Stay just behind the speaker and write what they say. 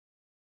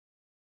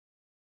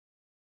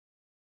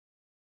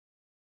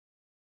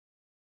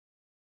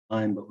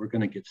time, but we're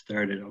going to get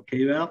started.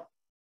 Okay, Val?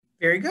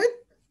 Very good.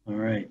 All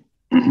right.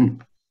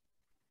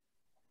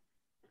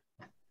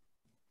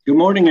 Good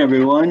morning,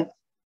 everyone.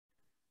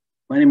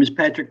 My name is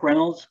Patrick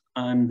Reynolds.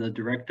 I'm the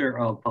Director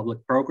of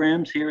Public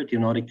Programs here at the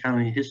Oneida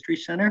County History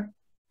Center,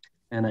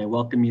 and I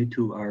welcome you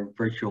to our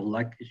virtual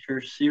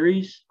lecture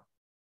series.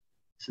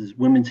 This is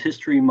Women's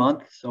History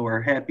Month, so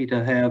we're happy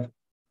to have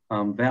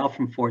Val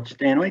from Fort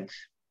Stanwix.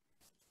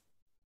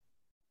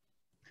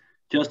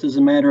 Just as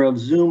a matter of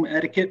Zoom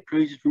etiquette,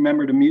 please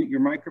remember to mute your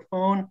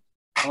microphone.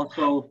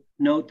 Also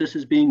note this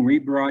is being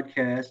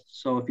rebroadcast,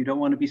 so if you don't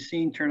want to be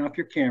seen, turn off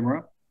your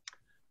camera.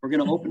 We're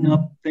going to open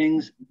up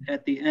things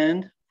at the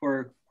end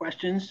for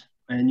questions,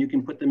 and you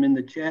can put them in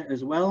the chat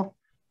as well.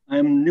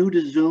 I'm new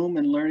to Zoom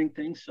and learning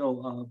things,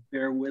 so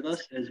bear with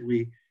us as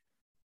we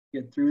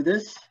get through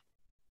this.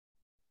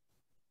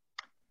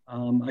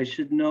 I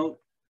should note,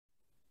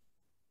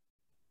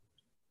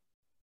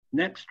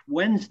 next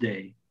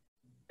Wednesday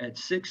at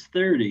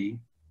 6:30,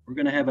 we're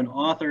going to have an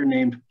author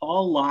named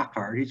Paul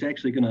Lockhart. He's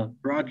actually going to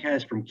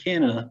broadcast from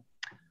Canada,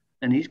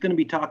 and he's going to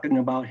be talking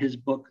about his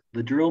book,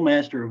 The Drill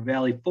Master of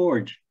Valley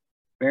Forge,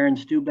 Baron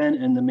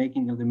Steuben and the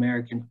Making of the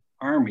American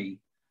Army.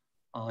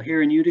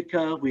 Here in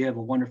Utica, we have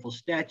a wonderful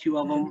statue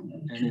of him,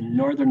 and in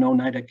northern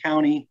Oneida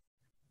County,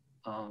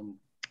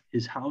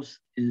 his house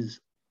is,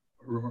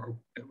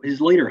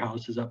 his later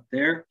house is up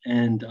there,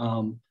 and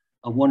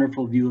a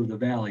wonderful view of the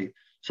valley.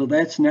 So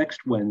that's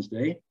next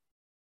Wednesday.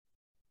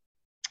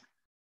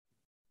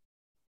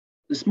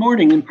 This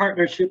morning, in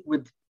partnership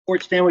with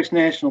Fort Stanwix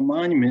National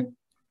Monument,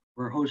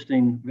 we're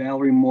hosting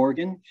Valerie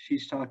Morgan.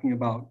 She's talking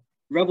about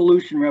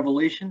Revolution,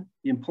 Revelation,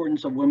 the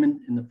importance of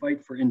women in the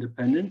fight for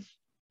independence.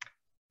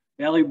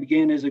 Valerie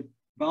began as a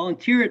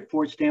volunteer at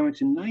Fort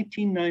Stanwix in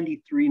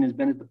 1993 and has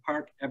been at the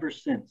park ever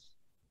since,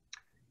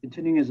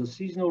 continuing as a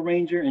seasonal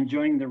ranger and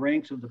joining the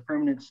ranks of the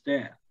permanent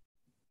staff.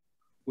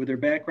 With her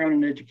background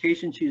in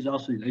education, she is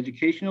also the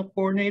educational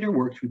coordinator,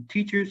 works with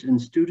teachers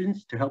and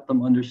students to help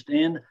them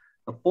understand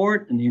the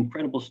fort and the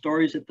incredible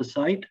stories at the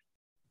site.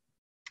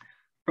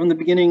 From the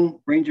beginning,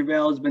 Ranger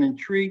Val has been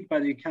intrigued by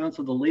the accounts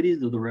of the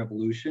ladies of the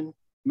Revolution,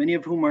 many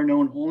of whom are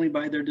known only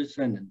by their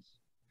descendants.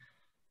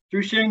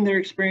 Through sharing their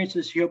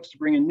experiences, she hopes to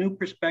bring a new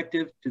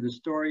perspective to the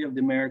story of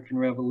the American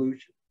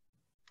Revolution.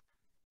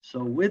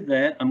 So with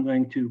that, I'm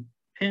going to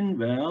pin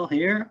Val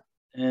here,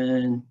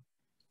 and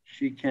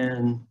she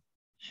can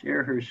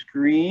share her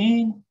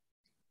screen.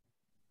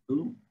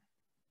 Ooh.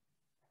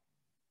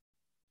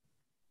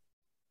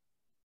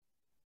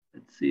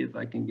 Let's see if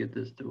I can get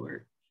this to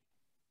work.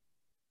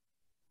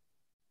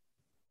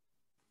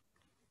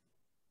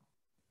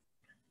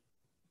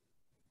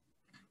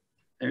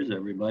 There's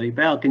everybody.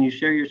 Val, can you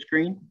share your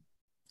screen?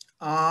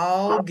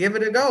 I'll give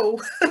it a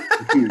go.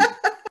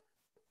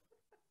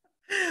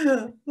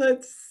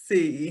 Let's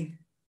see.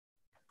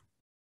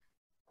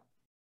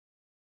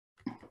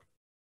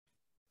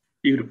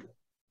 Beautiful.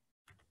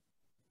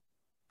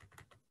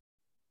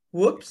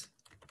 Whoops.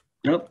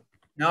 Nope.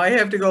 Now I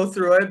have to go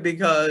through it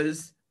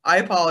because I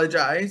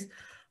apologize.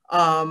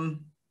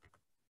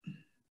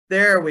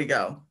 There we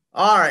go.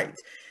 All right.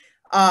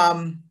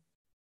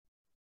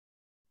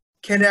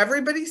 Can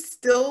everybody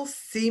still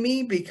see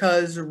me?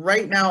 Because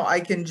right now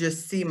I can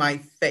just see my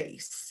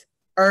face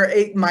or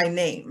my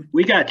name.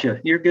 We got you.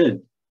 You're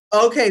good.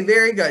 Okay,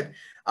 very good.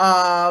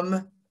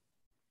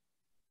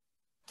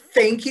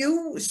 Thank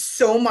you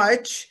so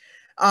much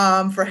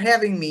for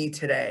having me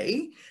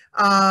today.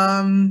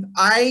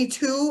 I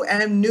too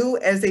am new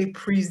as a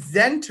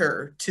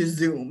presenter to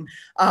Zoom.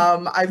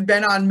 I've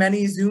been on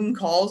many Zoom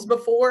calls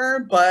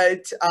before,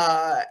 but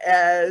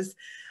as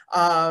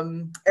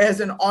an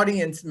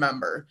audience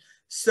member.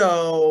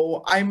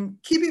 So I'm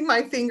keeping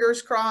my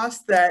fingers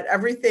crossed that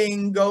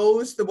everything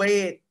goes the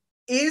way it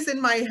is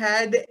in my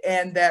head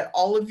and that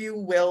all of you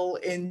will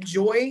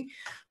enjoy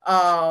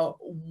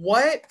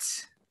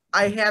what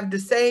I have to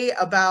say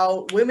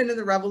about women in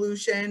the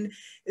Revolution,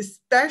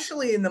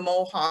 especially in the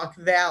Mohawk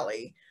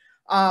Valley.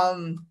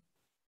 When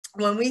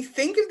we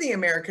think of the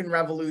American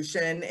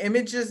Revolution,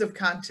 images of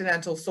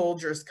Continental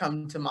soldiers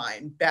come to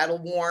mind,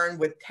 battle-worn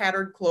with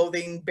tattered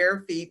clothing,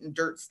 bare feet, and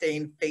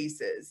dirt-stained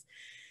faces.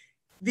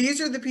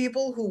 These are the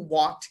people who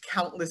walked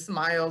countless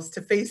miles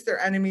to face their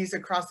enemies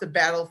across a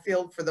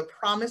battlefield for the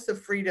promise of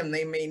freedom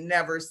they may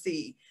never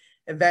see.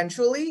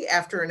 Eventually,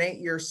 after an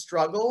 8-year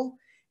struggle,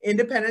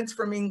 independence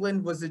from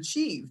England was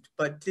achieved,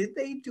 but did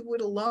they do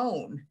it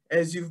alone?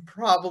 As you've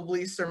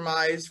probably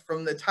surmised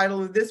from the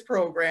title of this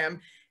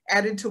program,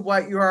 added to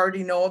what you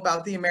already know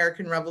about the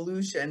American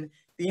Revolution,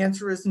 the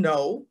answer is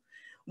no.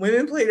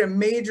 Women played a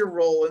major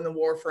role in the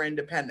war for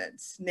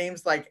independence.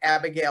 Names like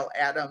Abigail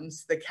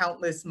Adams, the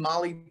countless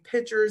Molly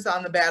Pitchers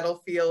on the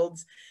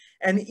battlefields,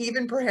 and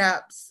even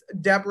perhaps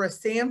Deborah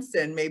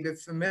Sampson may be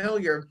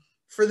familiar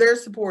for their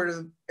support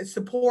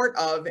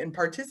of and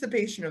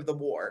participation of the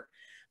war.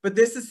 But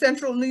this is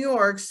Central New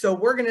York, so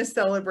we're going to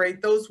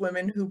celebrate those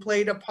women who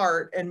played a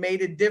part and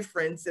made a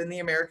difference in the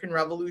American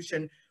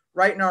Revolution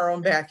right in our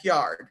own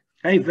backyard.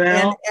 Hey,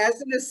 Val. And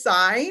as an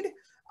aside,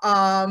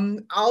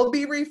 I'll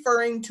be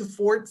referring to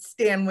Fort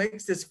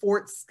Stanwix as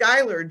Fort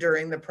Schuyler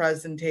during the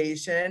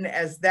presentation,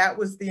 as that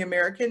was the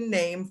American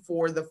name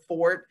for the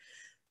fort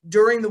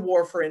during the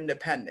War for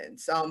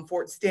Independence.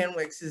 Fort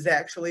Stanwix is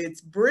actually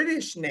its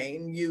British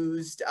name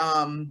used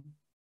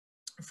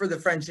for the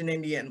French and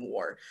Indian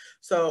War.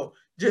 So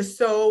just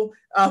so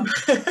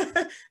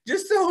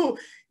just so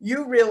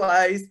you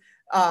realize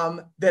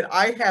that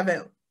I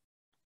haven't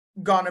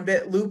gone a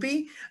bit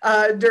loopy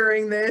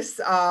during this,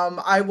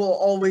 I will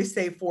always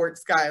say Fort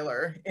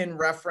Schuyler in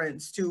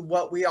reference to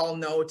what we all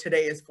know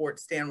today as Fort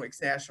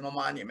Stanwix National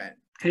Monument.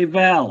 Hey,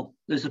 Val,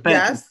 this is Patrick.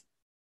 Yes?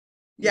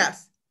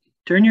 Yes.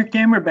 Turn your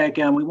camera back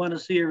on. We want to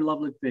see your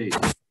lovely face.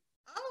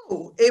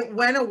 Oh, it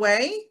went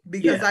away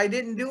because Yeah. I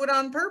didn't do it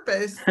on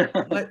purpose.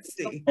 Let's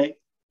see. Okay.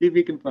 See if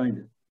you can find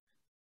it.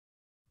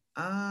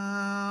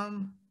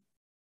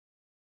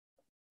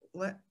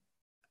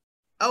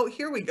 Oh,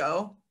 here we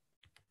go.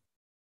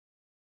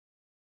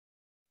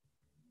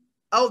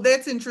 Oh,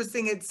 that's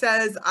interesting. It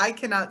says I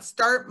cannot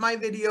start my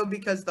video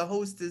because the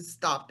host has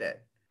stopped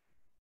it.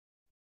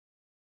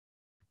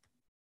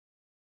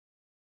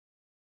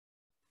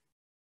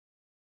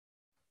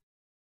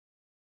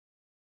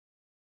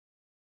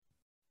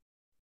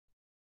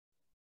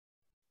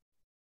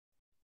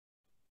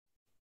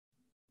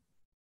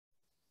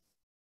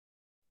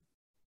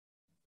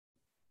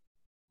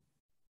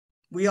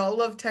 We all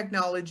love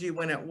technology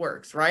when it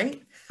works,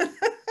 right?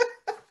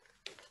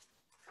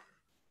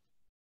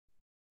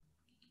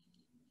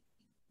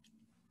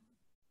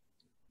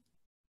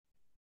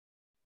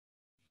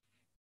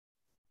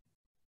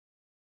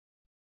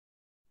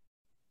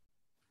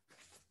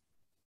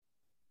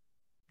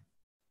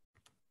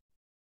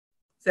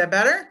 Is that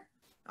better?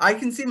 I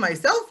can see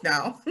myself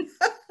now.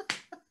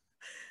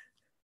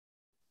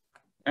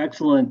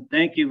 Excellent.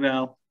 Thank you,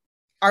 Val.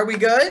 Are we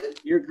good?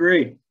 You're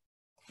great.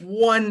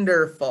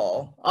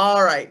 Wonderful.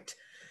 All right.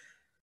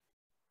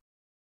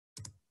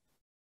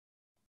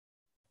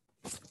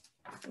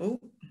 Ooh.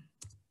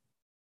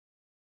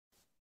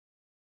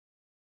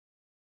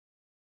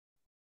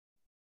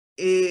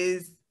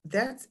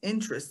 That's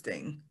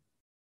interesting.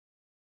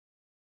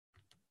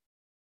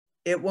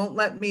 It won't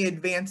let me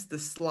advance the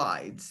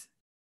slides.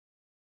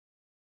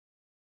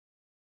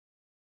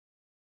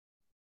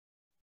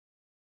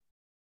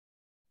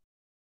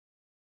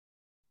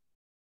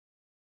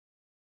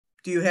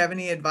 Do you have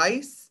any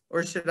advice,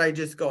 or should I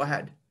just go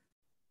ahead?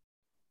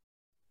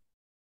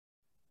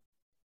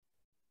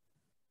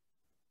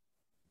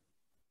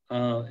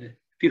 If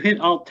you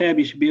hit Alt-Tab,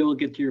 you should be able to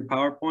get to your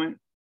PowerPoint.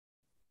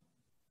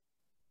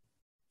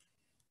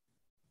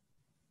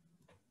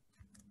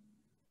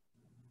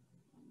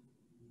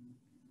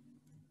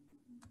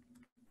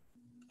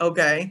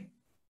 Okay.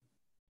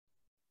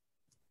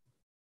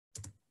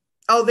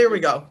 Oh, there we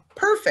go.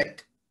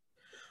 Perfect.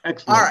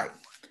 Excellent. All right.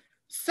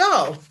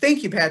 So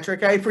thank you,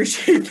 Patrick. I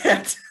appreciate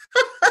that.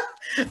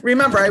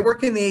 Remember, I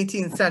work in the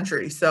 18th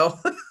century, so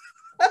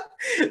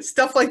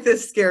stuff like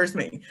this scares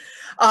me.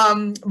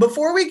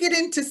 Before we get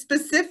into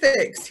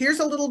specifics, here's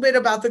a little bit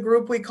about the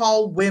group we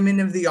call Women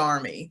of the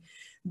Army.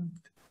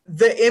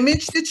 The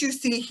image that you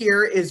see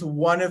here is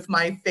one of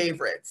my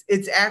favorites.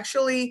 It's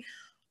actually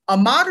a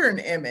modern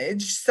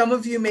image. Some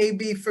of you may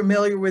be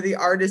familiar with the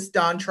artist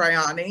Don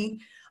Triani.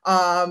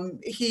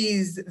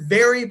 He's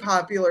very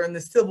popular in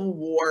the Civil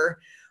War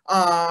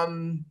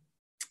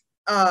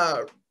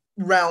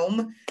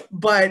realm,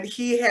 but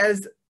he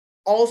has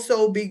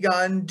also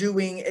begun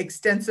doing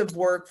extensive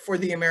work for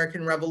the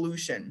American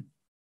Revolution.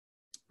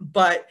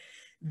 But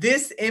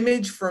this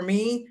image for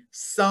me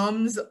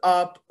sums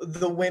up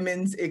the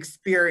women's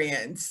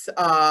experience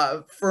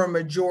for a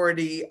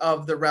majority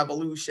of the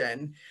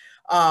revolution.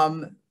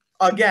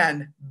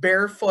 Again,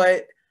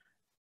 barefoot,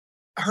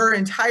 her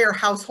entire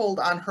household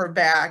on her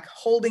back,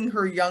 holding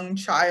her young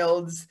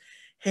child's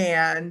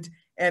hand,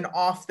 and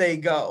off they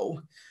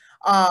go.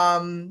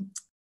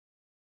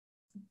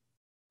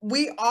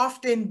 We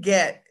often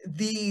get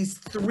these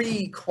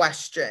three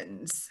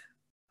questions.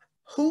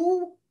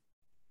 Who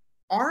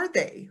are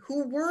they?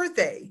 Who were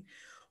they?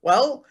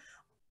 Well,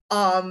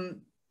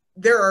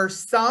 there are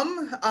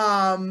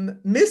some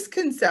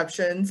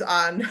misconceptions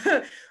on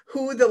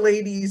who the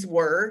ladies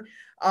were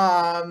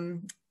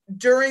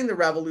during the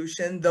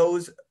Revolution,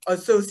 those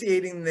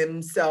associating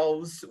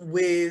themselves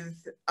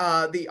with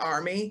the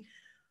Army.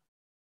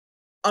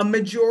 A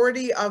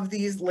majority of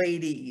these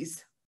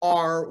ladies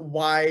are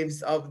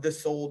wives of the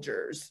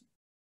soldiers.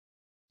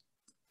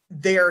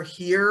 They're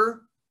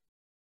here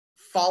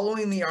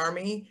following the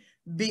Army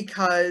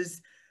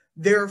because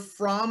they're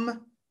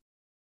from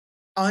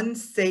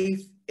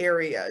unsafe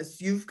areas.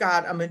 You've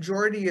got a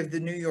majority of the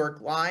New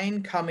York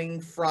line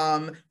coming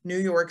from New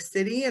York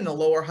City and the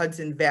lower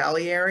Hudson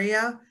Valley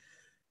area.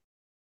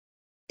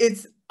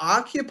 It's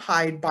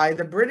occupied by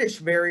the British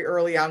very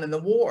early on in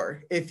the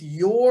war. If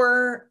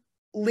you're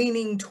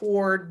leaning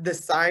toward the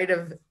side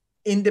of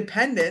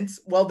independence,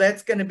 well,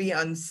 that's going to be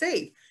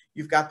unsafe.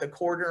 You've got the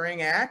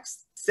Quartering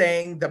Acts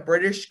saying the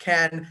British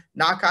can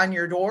knock on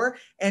your door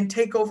and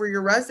take over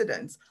your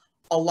residence.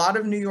 a lot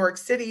of New York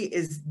City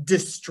is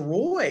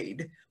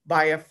destroyed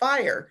by a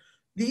fire.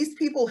 These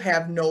people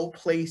have no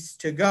place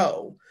to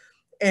go.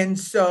 And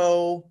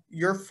so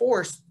you're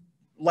forced,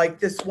 like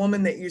this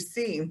woman that you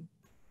see,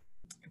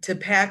 to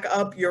pack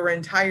up your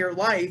entire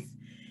life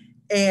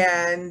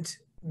and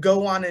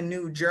go on a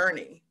new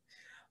journey.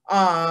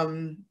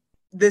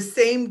 The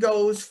same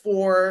goes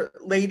for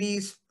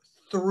ladies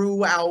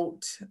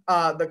throughout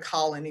the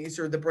colonies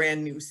or the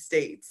brand new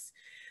states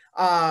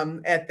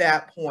at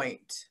that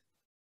point.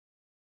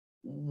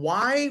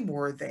 Why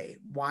were they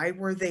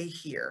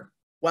here?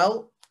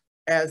 Well,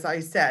 as I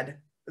said,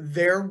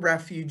 they're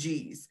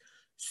refugees.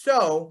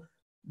 So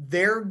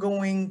they're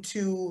going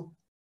to,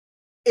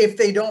 if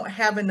they don't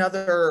have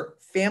another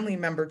family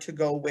member to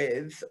go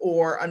with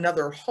or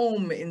another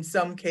home in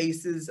some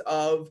cases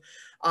of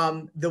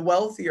the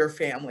wealthier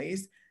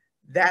families,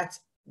 that's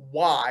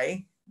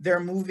why they're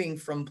moving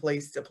from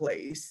place to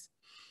place.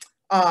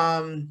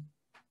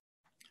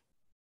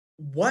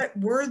 What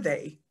were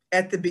they?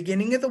 At the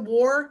beginning of the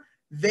war,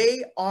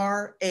 they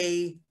are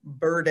a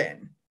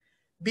burden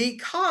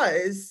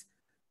because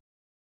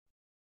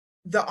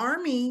the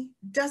Army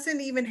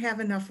doesn't even have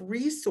enough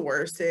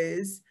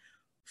resources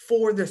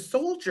for the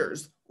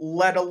soldiers,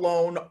 let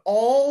alone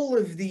all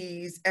of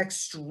these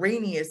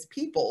extraneous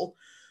people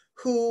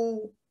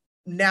who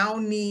now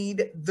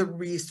need the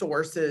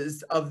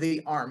resources of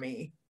the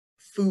Army,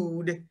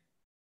 food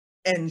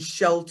and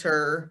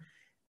shelter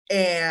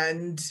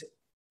and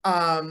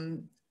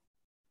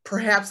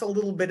perhaps a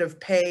little bit of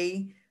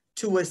pay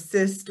to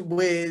assist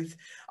with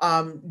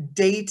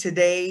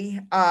day-to-day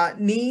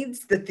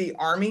needs that the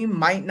Army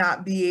might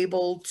not be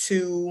able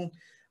to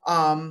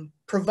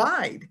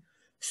provide.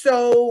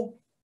 So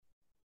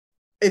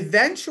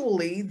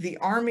eventually the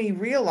Army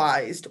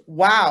realized,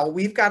 wow,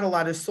 we've got a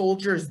lot of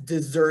soldiers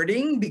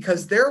deserting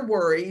because they're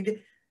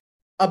worried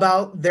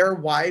about their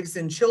wives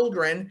and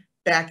children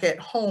back at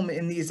home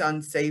in these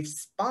unsafe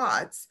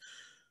spots.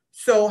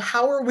 So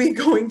how are we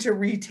going to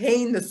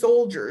retain the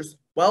soldiers?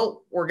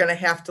 Well, we're going to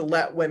have to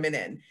let women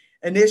in.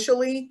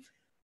 Initially,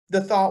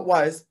 the thought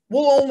was,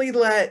 we'll only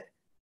let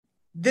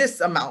this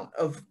amount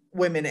of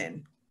women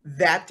in.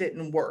 That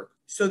didn't work.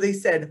 So they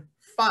said,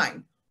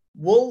 fine,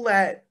 we'll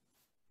let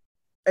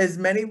as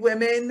many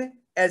women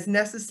as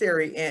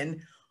necessary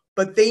in,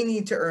 but they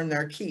need to earn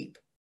their keep.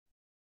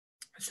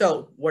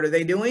 So what are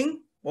they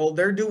doing? Well,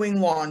 they're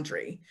doing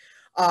laundry.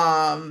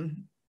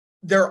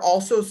 They're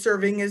also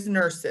serving as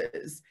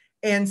nurses.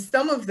 And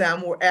some of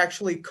them were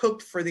actually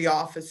cooked for the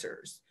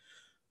officers.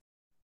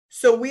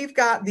 So we've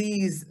got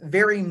these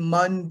very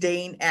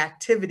mundane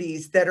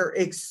activities that are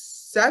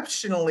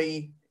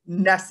exceptionally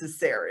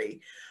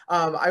necessary.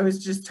 I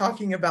was just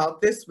talking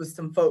about this with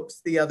some folks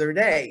the other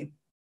day.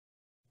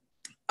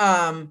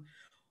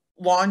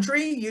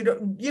 Laundry,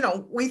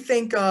 we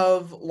think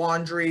of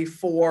laundry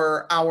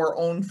for our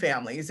own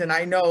families. And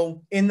I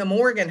know in the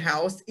Morgan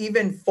house,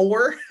 even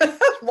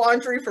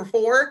laundry for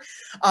four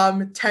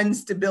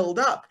tends to build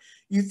up.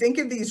 You think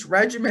of these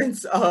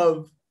regiments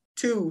of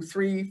 200,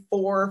 300,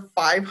 400,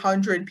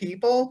 500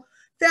 people,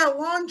 that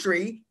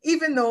laundry,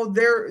 even though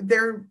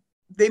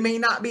they may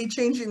not be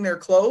changing their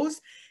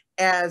clothes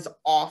as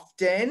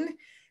often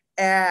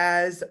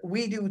as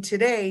we do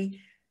today,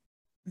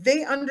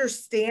 they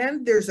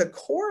understand there's a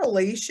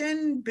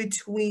correlation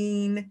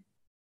between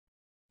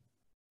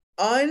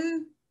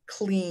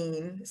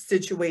unclean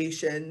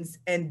situations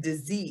and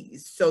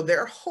disease. So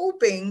they're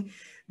hoping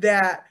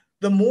that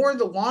the more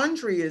the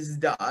laundry is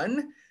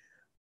done,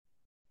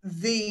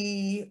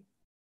 the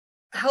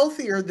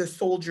healthier the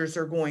soldiers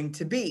are going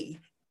to be.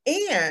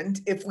 And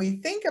if we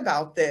think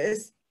about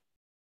this,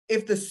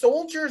 if the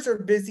soldiers are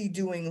busy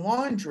doing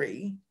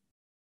laundry,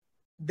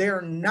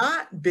 they're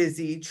not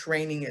busy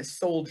training as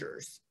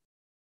soldiers.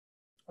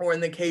 Or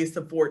in the case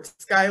of Fort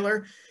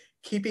Schuyler,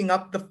 keeping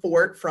up the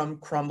fort from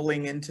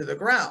crumbling into the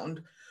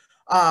ground.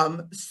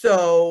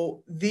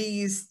 So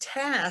these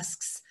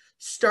tasks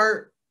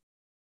start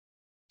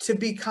to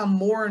become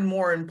more and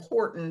more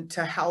important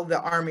to how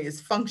the Army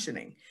is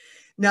functioning.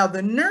 Now,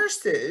 the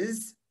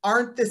nurses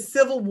aren't the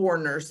Civil War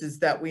nurses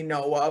that we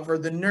know of or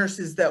the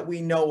nurses that we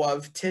know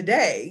of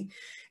today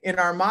in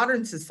our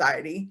modern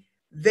society.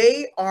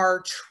 They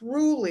are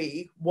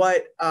truly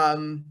what a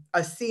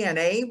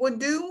CNA would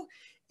do,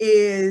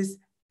 is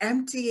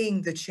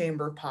emptying the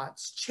chamber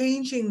pots,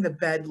 changing the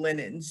bed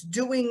linens,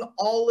 doing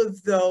all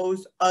of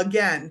those,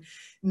 again,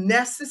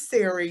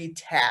 necessary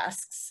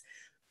tasks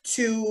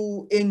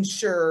to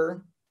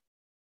ensure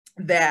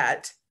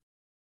that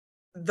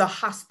the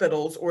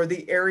hospitals or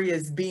the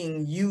areas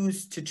being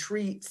used to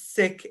treat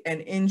sick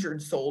and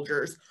injured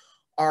soldiers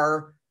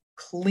are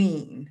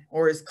clean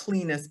or as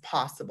clean as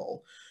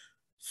possible.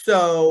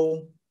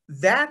 So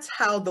that's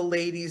how the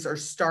ladies are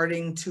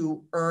starting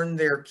to earn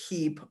their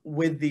keep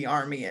with the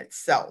Army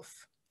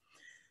itself.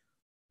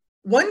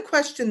 One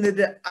question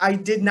that I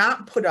did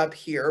not put up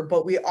here,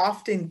 but we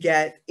often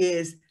get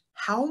is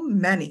how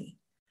many?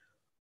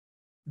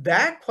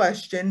 That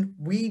question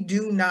we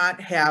do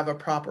not have a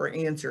proper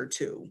answer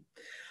to.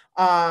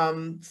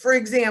 For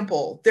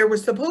example, there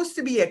was supposed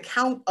to be a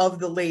count of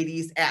the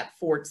ladies at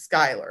Fort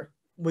Schuyler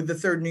with the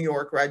 3rd New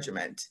York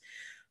Regiment.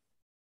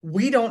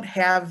 We don't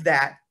have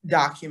that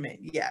document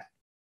yet.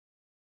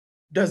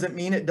 Does it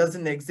mean it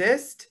doesn't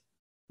exist?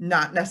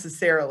 Not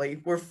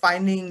necessarily. We're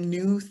finding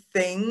new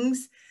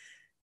things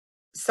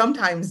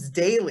sometimes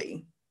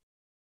daily.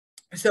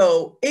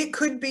 So it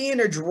could be in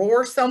a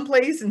drawer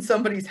someplace in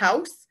somebody's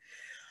house.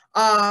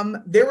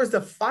 There was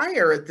a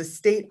fire at the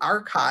state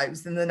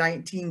archives in the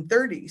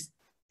 1930s.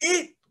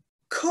 It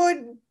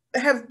could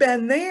have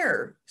been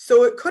there.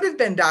 So it could have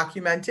been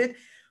documented,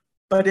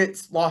 but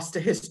it's lost to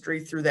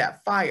history through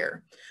that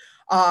fire.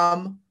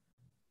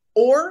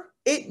 Or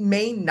it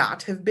may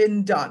not have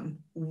been done.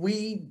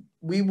 We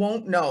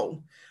won't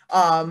know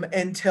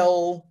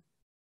until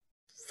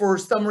for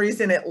some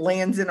reason it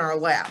lands in our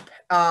lap.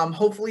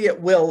 Hopefully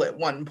it will at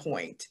one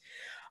point.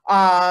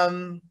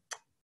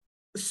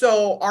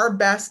 So our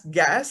best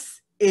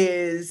guess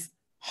is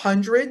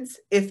hundreds,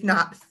 if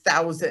not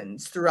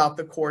thousands, throughout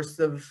the course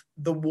of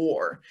the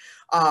war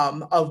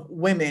of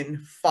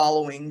women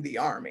following the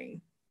Army.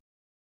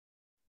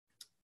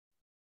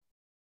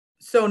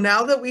 So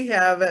now that we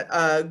have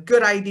a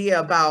good idea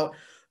about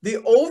the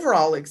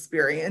overall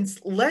experience,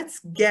 let's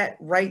get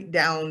right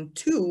down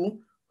to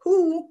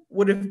who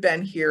would have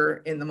been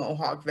here in the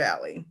Mohawk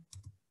Valley.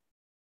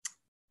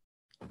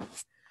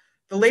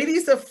 The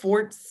ladies of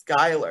Fort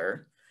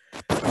Schuyler.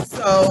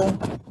 So,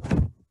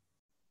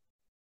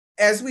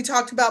 as we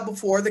talked about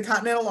before, the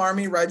Continental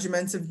Army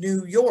Regiments of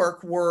New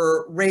York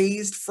were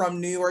raised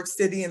from New York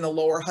City in the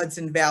lower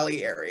Hudson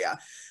Valley area.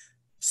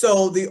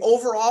 So the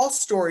overall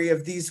story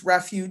of these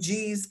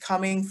refugees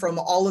coming from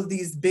all of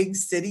these big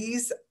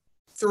cities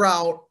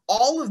throughout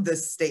all of the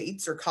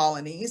states or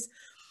colonies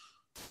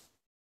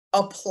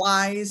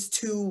applies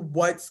to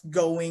what's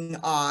going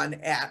on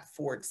at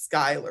Fort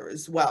Schuyler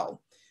as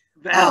well.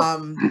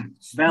 Val,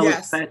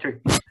 yes.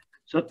 Patrick.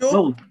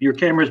 So, your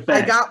camera's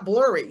back. I got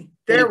blurry.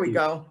 There we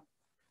go.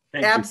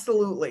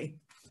 Absolutely.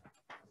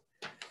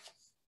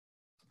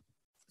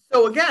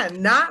 So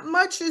again, not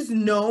much is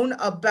known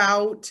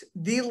about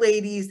the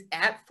ladies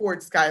at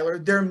Fort Schuyler.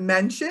 They're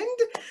mentioned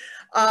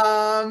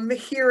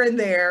here and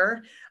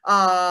there.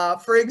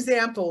 For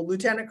example,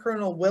 Lieutenant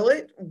Colonel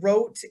Willett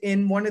wrote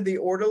in one of the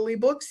orderly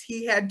books,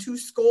 he had to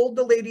scold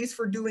the ladies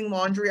for doing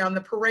laundry on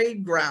the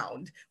parade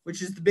ground,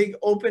 which is the big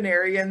open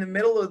area in the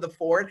middle of the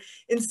fort,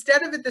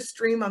 instead of at the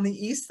stream on the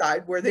east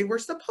side where they were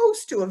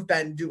supposed to have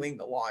been doing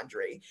the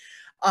laundry.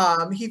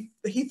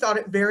 He thought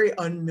it very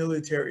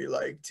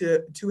unmilitary-like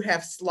to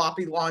have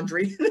sloppy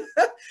laundry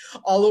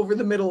all over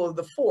the middle of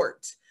the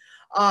fort.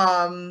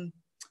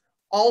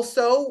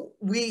 Also,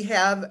 we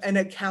have an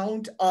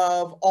account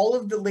of all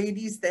of the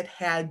ladies that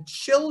had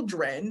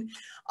children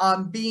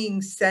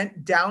being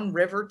sent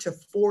downriver to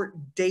Fort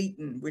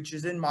Dayton, which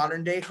is in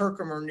modern-day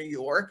Herkimer, New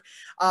York,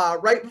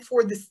 right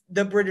before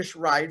the British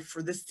arrived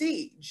for the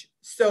siege.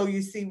 So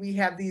you see, we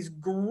have these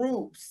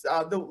groups,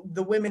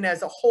 the women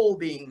as a whole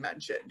being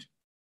mentioned.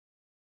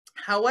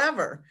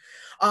 However,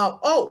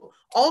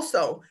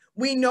 also,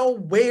 we know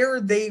where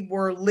they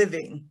were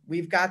living.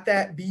 We've got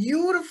that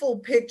beautiful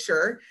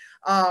picture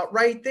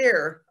right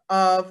there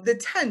of the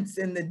tents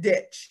in the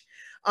ditch.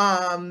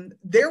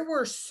 There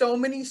were so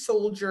many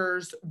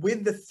soldiers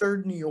with the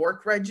 3rd New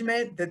York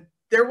Regiment that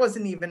there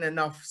wasn't even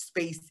enough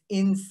space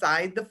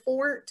inside the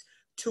fort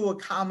to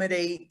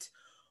accommodate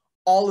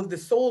all of the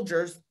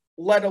soldiers,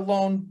 let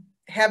alone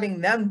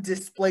having them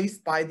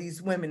displaced by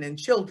these women and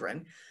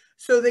children.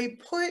 So they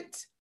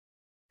put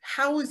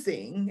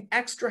housing,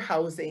 extra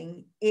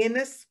housing, in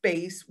a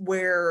space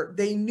where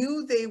they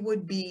knew they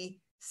would be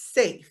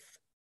safe,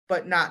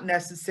 but not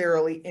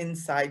necessarily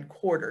inside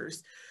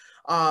quarters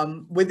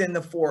within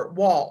the fort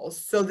walls.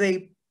 So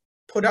they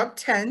put up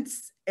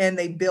tents and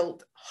they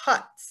built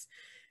huts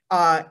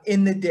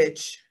in the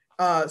ditch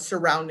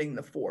surrounding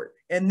the fort.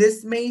 And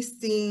this may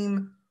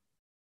seem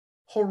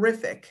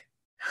horrific.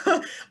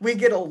 We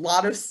get a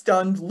lot of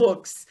stunned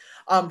looks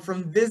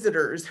from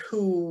visitors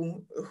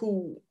who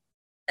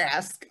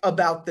ask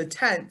about the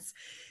tents.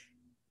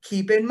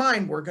 Keep in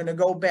mind, we're going to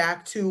go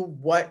back to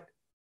what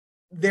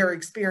their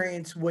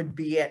experience would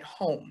be at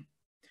home.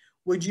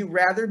 Would you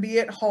rather be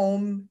at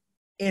home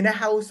in a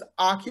house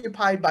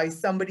occupied by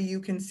somebody you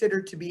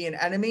consider to be an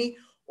enemy,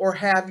 or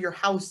have your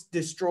house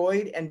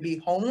destroyed and be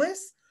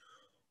homeless,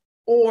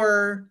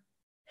 or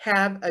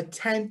have a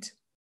tent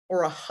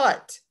or a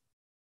hut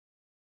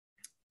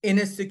in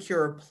a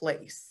secure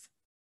place?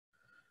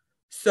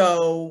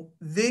 So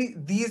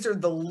these are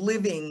the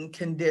living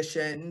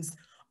conditions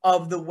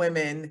of the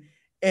women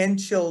and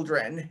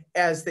children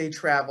as they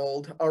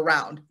traveled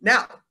around.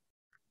 Now,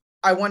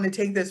 I want to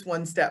take this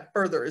one step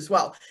further as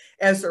well.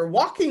 As they're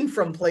walking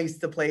from place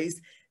to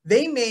place,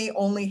 they may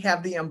only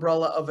have the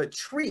umbrella of a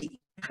tree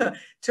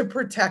to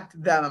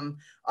protect them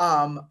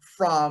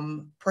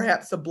from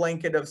perhaps a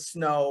blanket of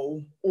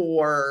snow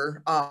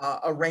or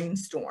a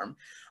rainstorm.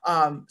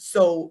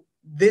 So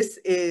this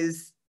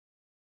is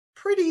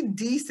pretty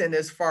decent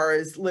as far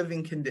as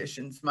living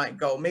conditions might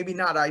go. Maybe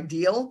not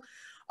ideal,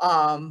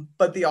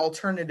 but the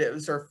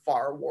alternatives are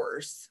far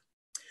worse.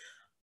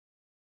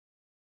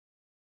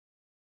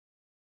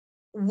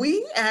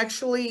 We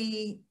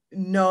actually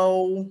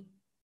know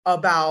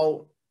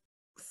about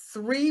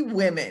 3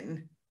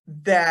 women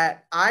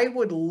that I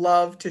would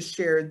love to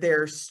share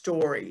their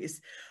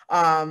stories.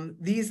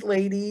 These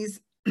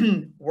ladies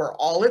were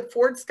all at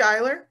Fort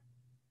Schuyler,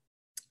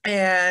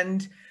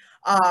 and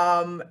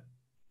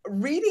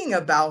reading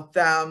about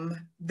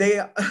them,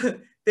 they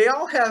they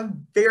all have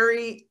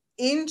very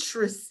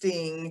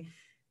interesting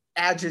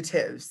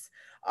adjectives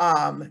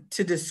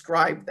to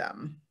describe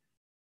them.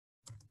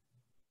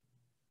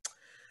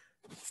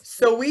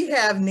 So we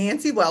have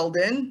Nancy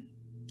Weldon,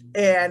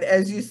 and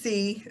as you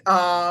see,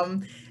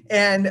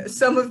 and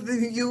some of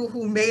you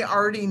who may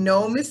already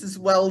know Mrs.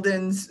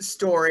 Weldon's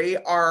story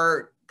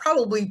are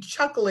probably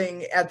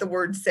chuckling at the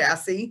word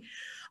sassy.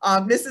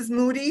 Mrs.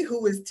 Moody,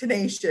 who is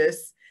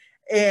tenacious,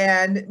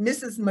 and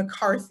Mrs.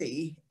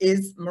 McCarthy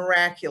is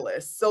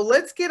miraculous. So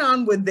let's get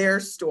on with their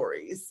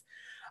stories.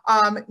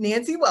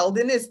 Nancy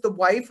Weldon is the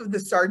wife of the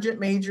Sergeant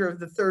Major of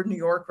the 3rd New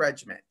York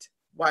Regiment.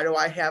 Why do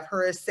I have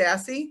her as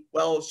sassy?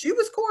 Well, she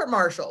was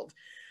court-martialed.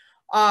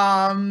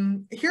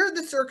 Here are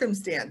the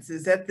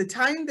circumstances. At the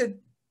time that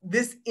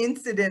this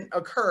incident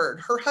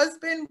occurred, her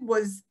husband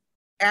was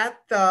at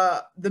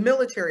the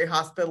military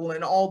hospital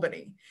in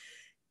Albany.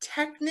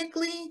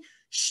 Technically,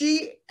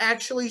 she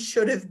actually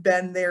should have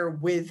been there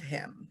with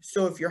him.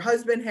 So if your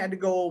husband had to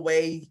go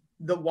away,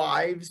 the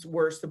wives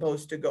were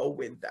supposed to go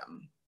with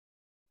them.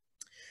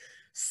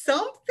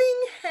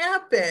 Something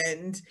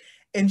happened,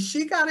 and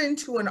she got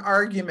into an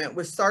argument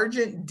with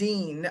Sergeant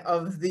Dean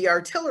of the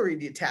artillery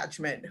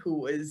detachment, who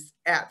was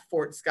at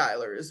Fort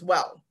Schuyler as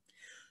well.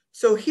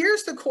 So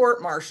here's the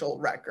court-martial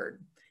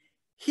record.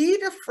 He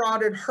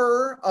defrauded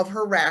her of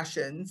her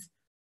rations.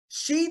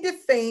 She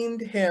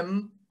defamed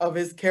him of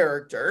his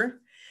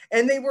character,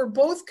 and they were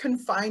both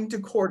confined to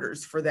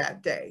quarters for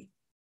that day.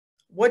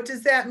 What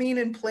does that mean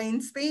in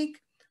plain speak?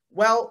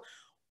 Well,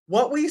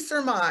 what we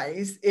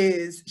surmise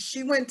is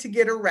she went to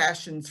get her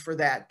rations for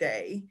that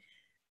day.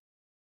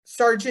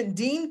 Sergeant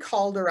Dean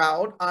called her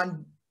out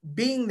on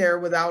being there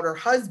without her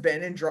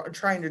husband and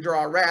trying to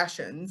draw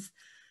rations.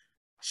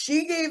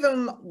 She gave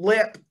him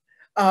lip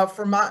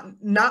for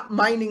not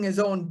minding his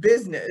own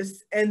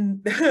business.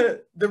 And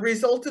the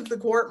result of the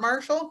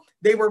court-martial,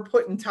 they were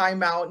put in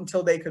timeout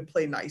until they could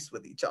play nice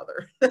with each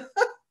other.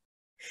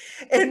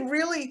 And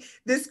really,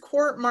 this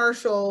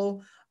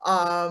court-martial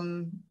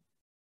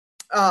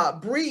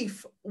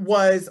brief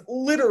was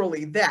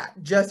literally that,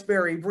 just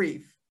very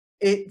brief.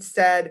 It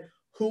said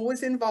who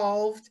was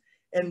involved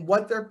and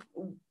what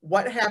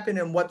happened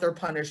and what their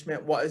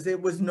punishment was.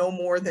 It was no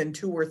more than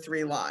 2 or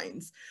 3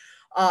 lines.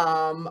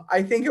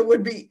 I think it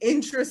would be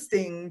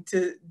interesting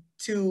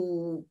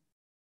to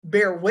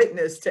bear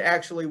witness to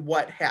actually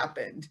what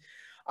happened.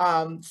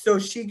 So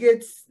she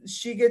gets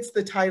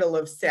the title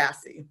of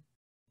sassy.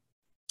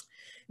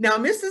 Now,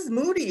 Mrs.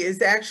 Moody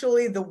is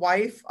actually the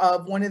wife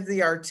of one of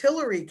the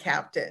artillery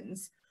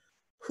captains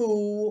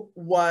who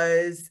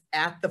was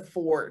at the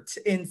fort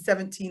in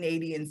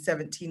 1780 and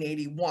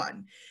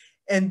 1781.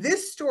 And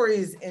this story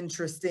is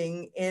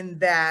interesting in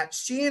that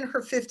she and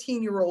her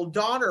 15-year-old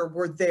daughter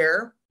were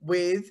there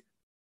with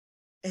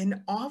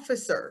an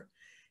officer.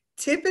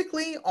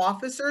 Typically,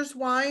 officers'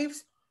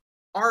 wives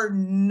are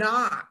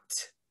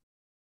not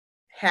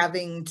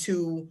having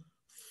to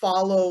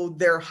follow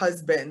their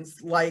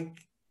husbands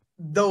like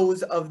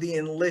those of the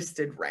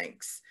enlisted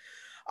ranks.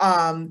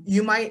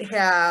 You might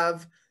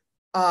have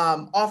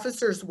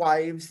officers'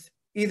 wives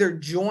either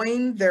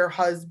join their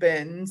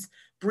husbands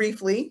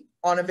briefly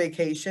on a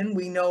vacation.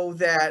 We know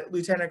that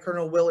Lieutenant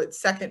Colonel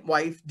Willett's second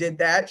wife did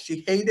that.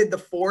 She hated the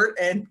fort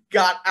and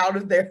got out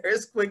of there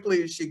as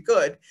quickly as she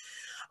could.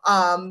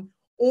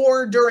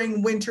 Or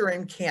during winter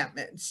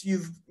encampments,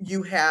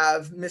 you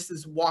have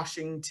Mrs.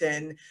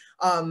 Washington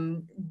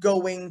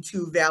going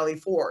to Valley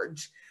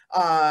Forge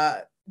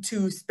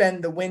to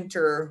spend the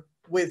winter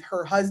with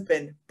her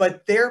husband,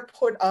 but they're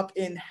put up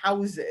in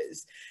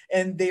houses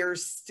and they're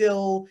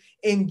still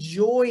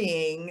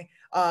enjoying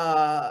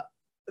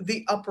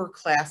the upper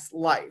class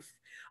life.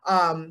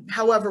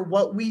 However,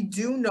 what we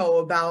do know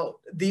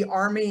about the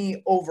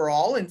Army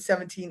overall in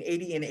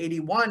 1780 and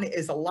 81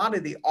 is a lot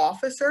of the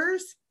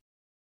officers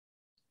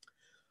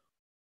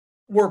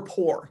were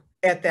poor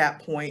at that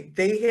point.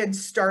 They had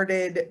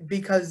started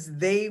because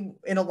they,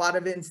 in a lot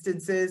of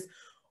instances,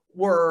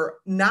 were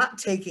not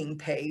taking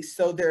pay,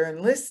 so their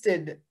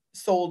enlisted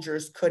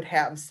soldiers could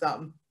have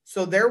some.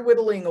 So they're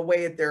whittling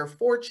away at their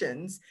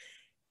fortunes,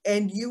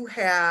 and you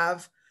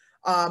have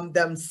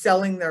them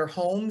selling their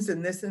homes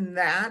and this and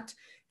that.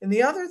 And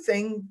the other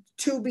thing,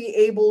 to be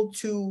able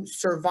to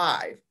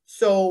survive.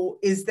 So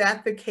is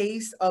that the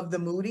case of the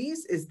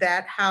Moody's? Is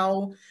that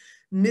how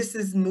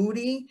Mrs.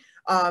 Moody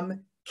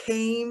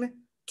came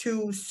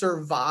to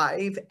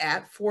survive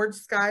at Fort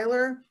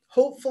Schuyler?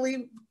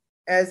 Hopefully,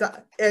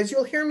 as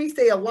you'll hear me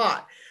say a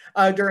lot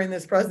during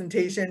this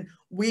presentation,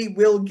 we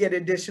will get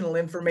additional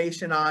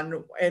information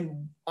on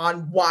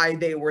why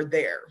they were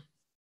there.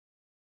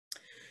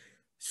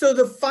 So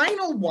the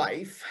final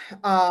wife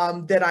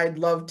that I'd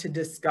love to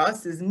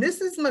discuss is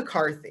Mrs.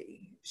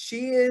 McCarthy.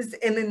 She is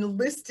an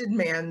enlisted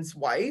man's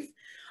wife.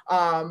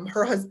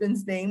 Her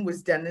husband's name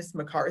was Dennis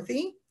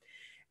McCarthy.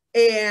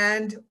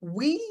 And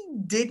we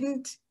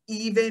didn't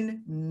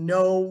even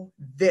know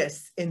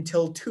this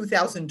until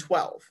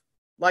 2012.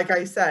 Like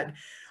I said,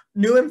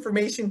 new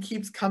information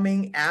keeps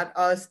coming at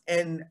us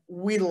and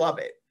we love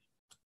it.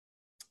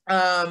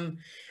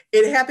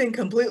 It happened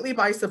completely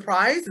by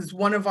surprise as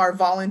one of our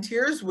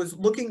volunteers was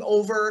looking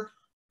over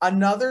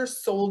another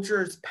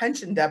soldier's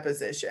pension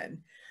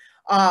deposition.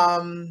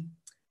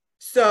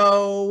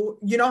 So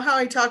you know how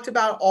I talked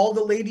about all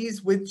the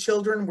ladies with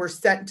children were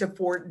sent to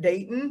Fort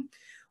Dayton?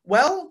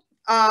 Well,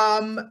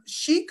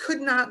 she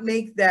could not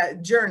make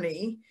that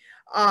journey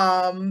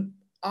on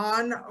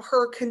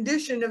her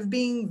condition of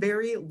being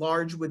very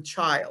large with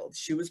child.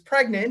 She was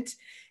pregnant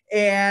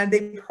and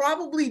they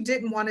probably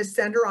didn't want to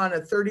send her on a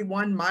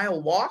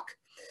 31-mile walk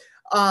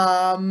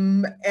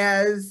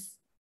as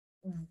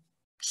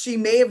she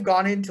may have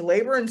gone into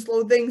labor and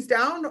slowed things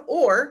down,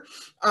 or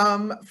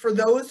for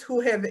those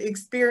who have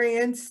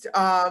experienced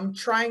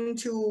trying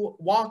to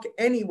walk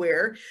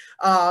anywhere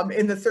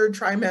in the third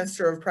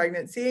trimester of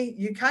pregnancy,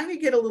 you kind of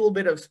get a little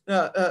bit of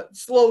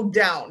slowed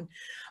down.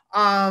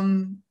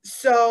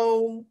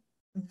 So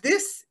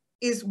this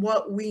is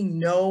what we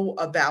know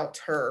about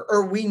her,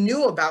 or we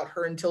knew about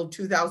her until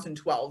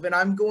 2012. And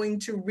I'm going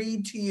to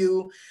read to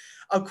you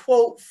a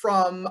quote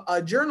from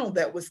a journal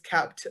that was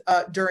kept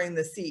during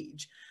the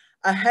siege.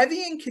 A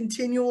heavy and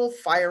continual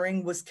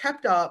firing was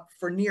kept up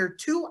for near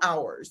 2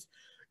 hours,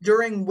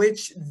 during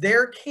which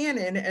their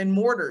cannon and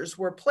mortars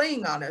were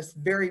playing on us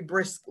very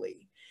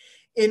briskly.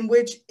 In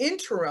which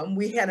interim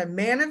we had a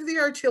man of the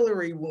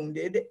artillery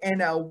wounded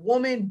and a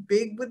woman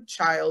big with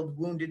child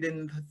wounded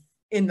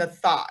in the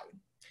thigh.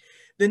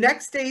 The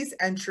next day's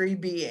entry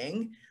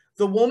being,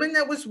 the woman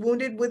that was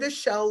wounded with a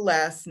shell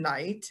last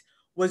night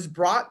was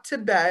brought to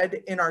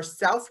bed in our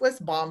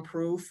southwest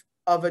bomb-proof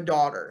of a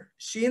daughter.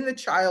 She and the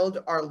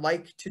child are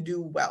like to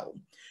do well.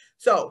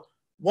 So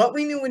what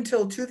we knew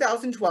until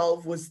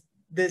 2012 was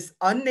this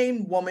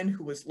unnamed woman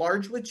who was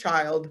large with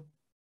child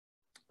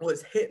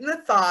was hit in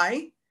the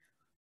thigh,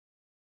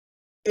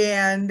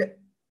 and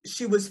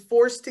she was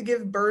forced to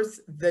give birth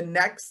the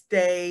next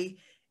day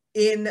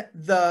in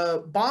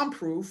the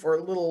bomb-proof or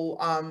little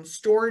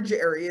storage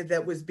area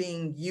that was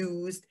being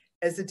used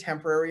as a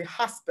temporary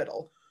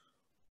hospital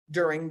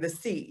during the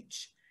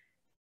siege.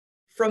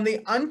 From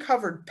the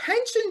uncovered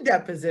pension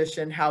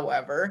deposition,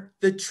 however,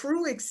 the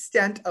true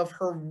extent of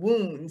her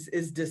wounds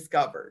is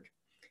discovered.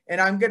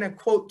 And I'm going to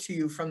quote to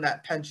you from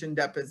that pension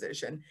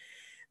deposition.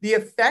 The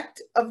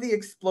effect of the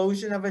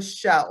explosion of a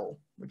shell,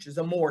 which is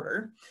a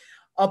mortar,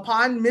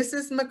 upon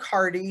Mrs.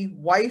 McCarty,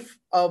 wife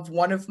of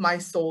one of my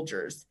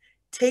soldiers,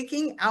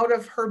 taking out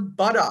of her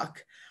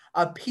buttock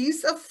a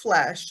piece of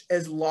flesh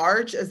as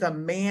large as a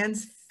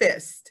man's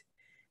fist,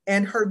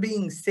 and her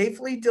being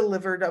safely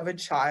delivered of a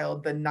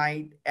child the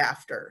night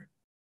after.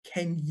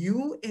 Can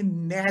you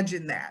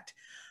imagine that?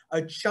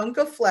 A chunk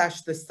of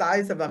flesh the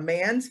size of a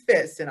man's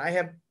fist, and I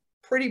have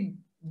pretty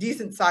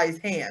decent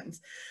sized hands,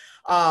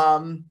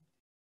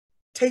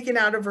 taken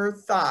out of her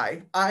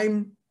thigh.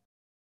 I'm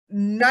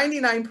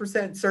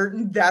 99%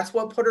 certain that's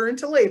what put her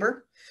into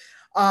labor.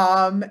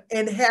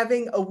 And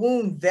having a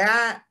wound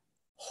that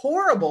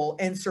horrible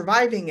and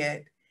surviving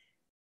it.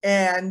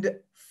 And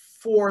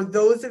for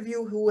those of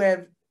you who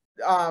have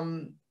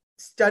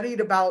studied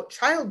about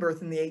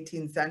childbirth in the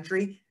 18th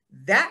century,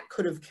 that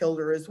could have killed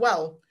her as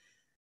well.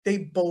 They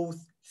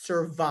both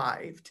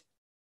survived.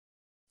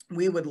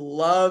 We would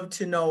love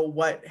to know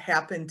what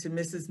happened to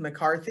Mrs.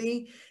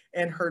 McCarthy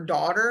and her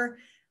daughter,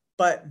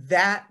 but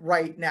that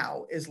right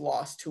now is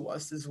lost to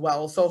us as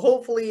well. So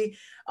hopefully,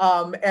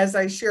 as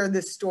I share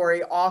this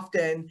story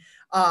often,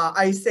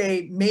 I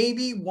say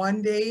maybe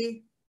one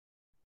day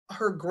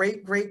her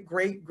great, great,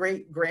 great,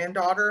 great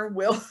granddaughter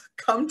will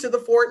come to the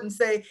fort and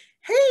say,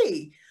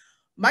 hey,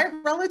 my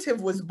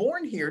relative was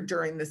born here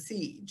during the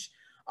siege.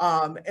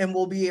 And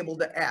we'll be able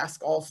to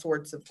ask all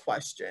sorts of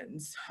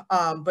questions.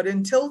 But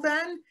until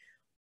then,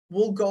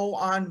 we'll go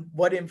on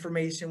what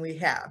information we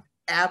have.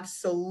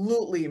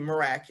 Absolutely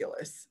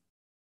miraculous.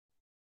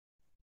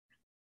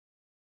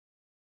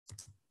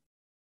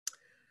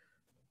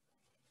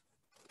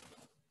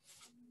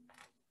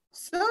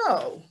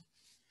 So,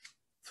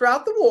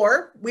 throughout the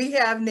war, we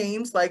have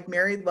names like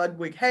Mary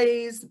Ludwig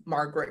Hayes,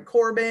 Margaret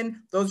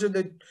Corbin. Those are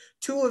the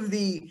two of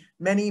the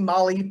many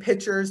Molly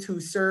pitchers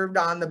who served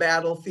on the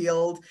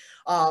battlefield,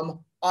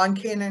 on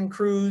cannon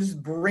crews,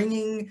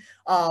 bringing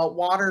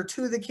water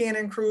to the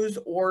cannon crews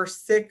or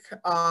sick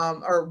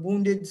or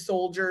wounded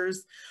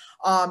soldiers.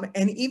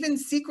 And even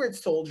secret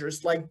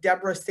soldiers like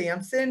Deborah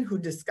Sampson, who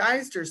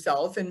disguised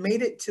herself and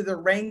made it to the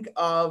rank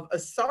of a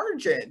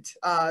sergeant,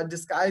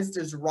 disguised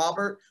as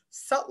Robert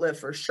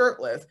Sutliff or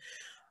Shirtliff,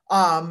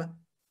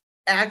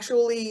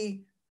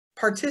 actually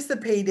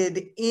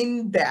participated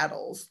in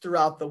battles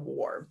throughout the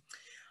war.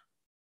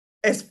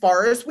 As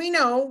far as we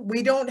know,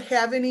 we don't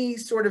have any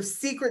sort of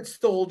secret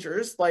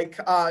soldiers like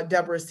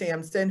Deborah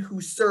Sampson,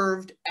 who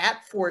served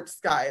at Fort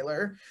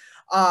Schuyler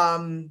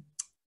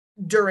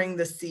during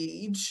the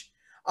siege.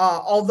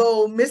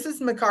 Although Mrs.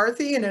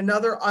 McCarthy and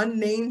another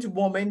unnamed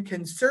woman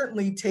can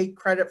certainly take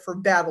credit for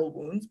battle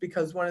wounds,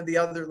 because one of the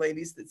other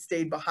ladies that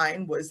stayed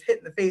behind was hit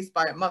in the face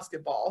by a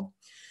musket ball.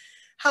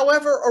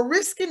 However,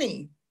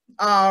 Oriskany,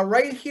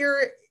 right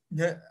here,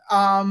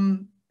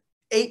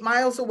 8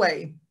 miles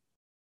away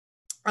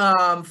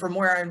from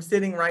where I'm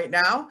sitting right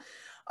now,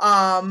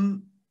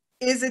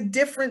 is a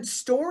different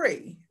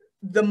story.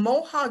 The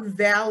Mohawk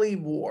Valley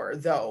War,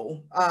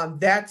 though,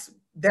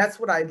 that's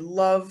what I'd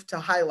love to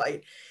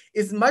highlight,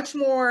 is much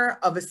more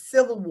of a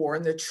civil war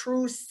in the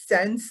true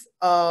sense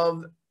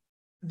of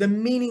the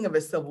meaning of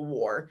a civil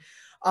war,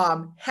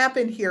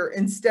 happened here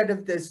instead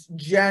of this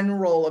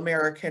general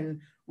American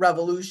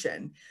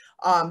Revolution.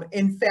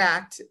 In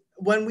fact,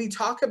 when we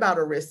talk about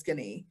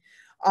Oriskany,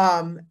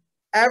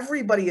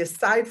 everybody,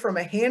 aside from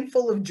a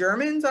handful of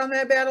Germans on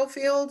that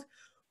battlefield,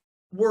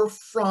 were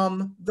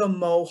from the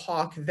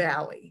Mohawk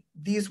Valley.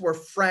 These were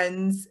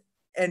friends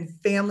and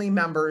family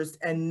members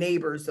and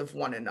neighbors of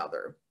one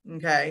another,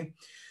 okay?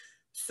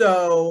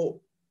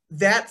 So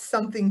that's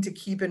something to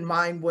keep in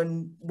mind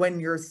when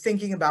you're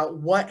thinking about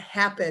what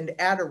happened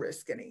at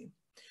Oriskany.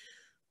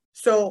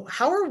 So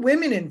how are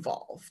women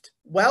involved?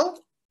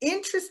 Well,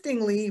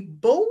 interestingly,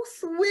 both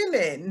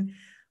women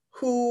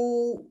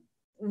who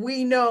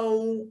we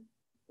know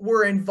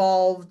were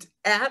involved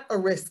at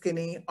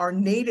Oriskany are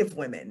Native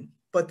women,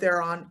 but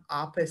they're on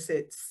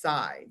opposite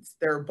sides.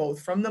 They're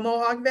both from the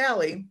Mohawk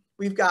Valley.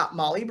 We've got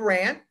Molly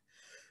Brant,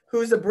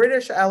 who's a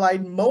British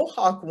allied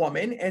Mohawk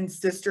woman and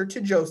sister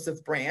to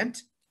Joseph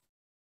Brant.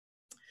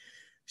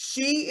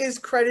 She is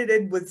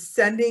credited with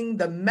sending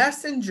the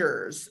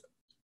messengers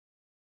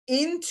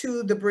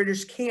into the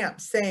British camp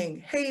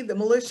saying, hey, the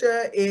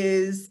militia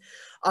is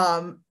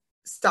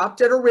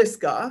stopped at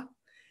Oriska,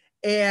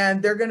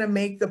 and they're going to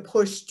make the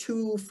push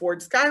to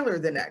Fort Schuyler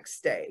the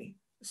next day.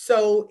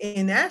 So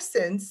in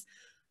essence,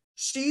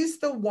 she's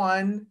the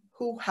one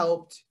who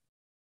helped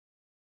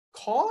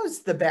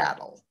cause the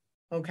battle,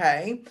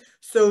 okay?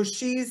 So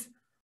she's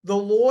the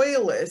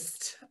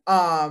loyalist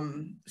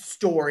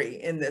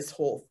story in this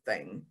whole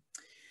thing.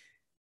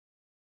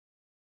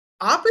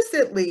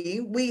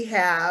 Oppositely, we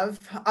have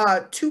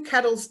Two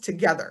Kettles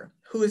Together,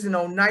 who is an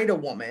Oneida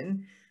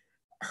woman.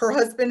 Her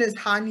husband is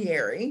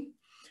Hanyeri,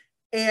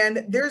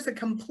 and there's a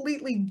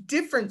completely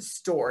different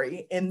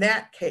story in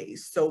that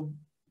case. So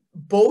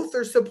both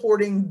are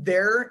supporting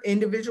their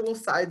individual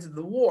sides of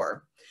the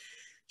war.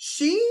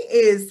 She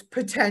is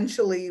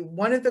potentially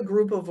one of the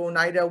group of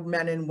Oneida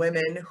men and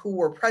women who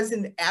were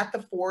present at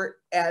the fort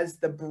as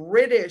the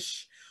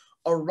British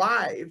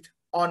arrived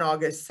on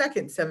August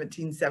 2nd,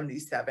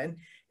 1777,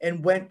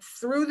 and went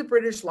through the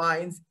British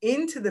lines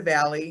into the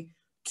valley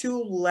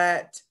to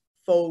let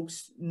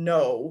folks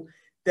know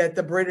that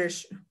the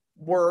British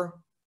were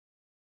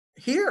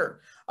here.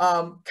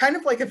 Kind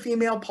of like a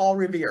female Paul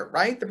Revere,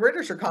 right? The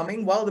British are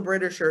coming, well, the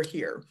British are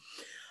here.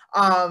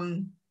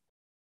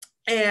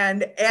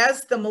 And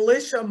as the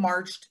militia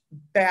marched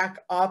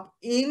back up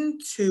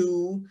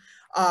into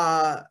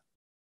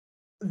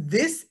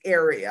this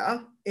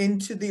area,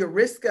 into the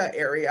Oriska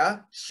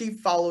area, she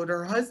followed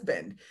her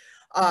husband.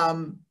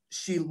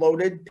 She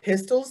loaded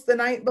pistols the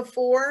night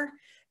before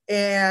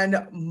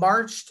and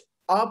marched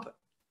up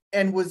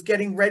and was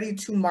getting ready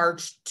to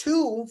march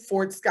to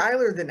Fort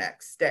Schuyler the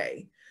next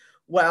day.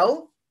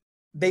 Well,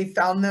 they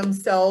found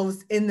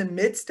themselves in the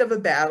midst of a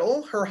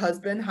battle. Her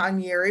husband,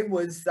 Hanyeri,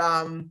 was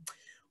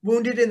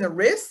wounded in the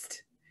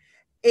wrist.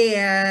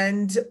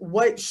 And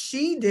what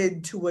she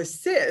did to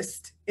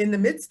assist in the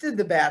midst of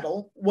the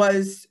battle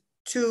was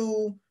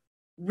to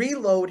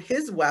reload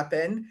his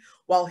weapon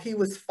while he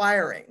was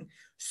firing.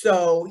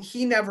 So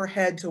he never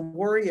had to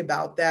worry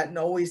about that and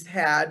always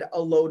had a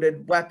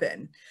loaded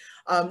weapon.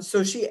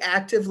 So she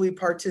actively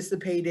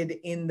participated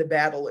in the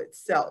battle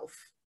itself.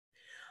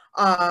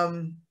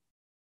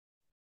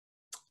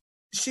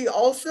 She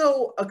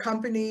also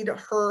accompanied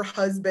her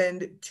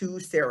husband to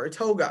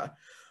Saratoga,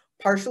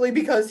 partially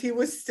because he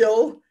was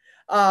still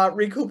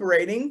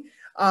recuperating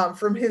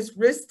from his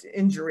wrist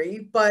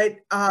injury, but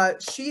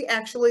she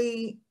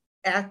actually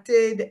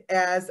acted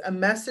as a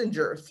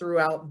messenger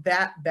throughout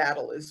that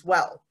battle as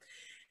well.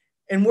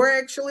 And we're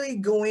actually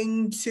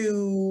going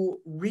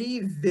to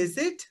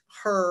revisit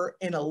her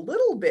in a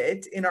little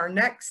bit in our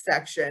next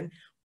section,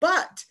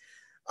 but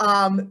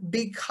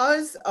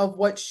because of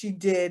what she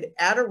did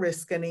at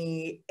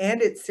Oriskany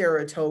and at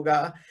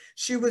Saratoga,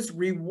 she was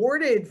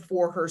rewarded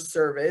for her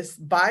service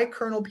by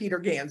Colonel Peter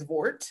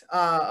Gansevoort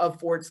of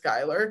Fort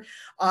Schuyler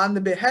on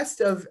the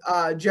behest of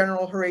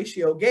General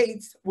Horatio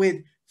Gates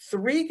with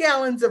 3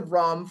 gallons of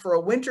rum for a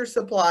winter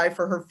supply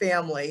for her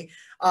family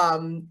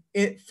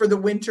for the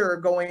winter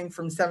going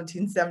from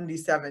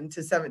 1777 to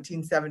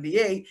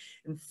 1778.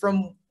 And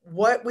from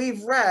what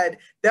we've read,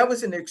 that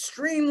was an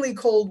extremely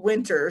cold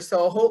winter.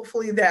 So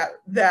hopefully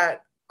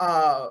that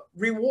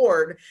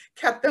reward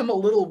kept them a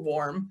little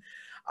warm.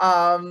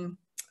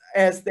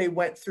 as they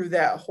went through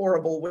that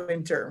horrible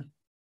winter.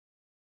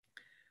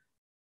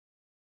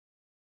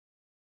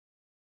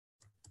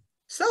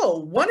 So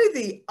one of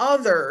the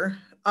other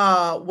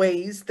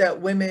ways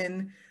that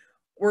women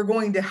were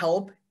going to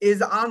help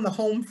is on the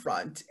home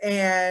front.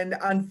 And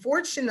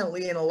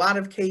unfortunately, in a lot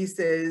of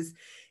cases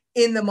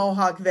in the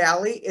Mohawk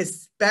Valley,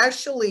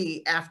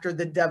 especially after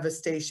the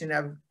devastation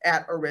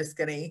at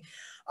Oriskany,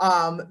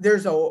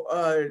 there's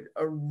a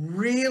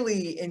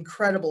really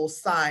incredible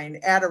sign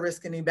at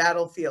Oriskany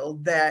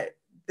Battlefield that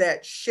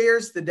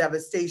shares the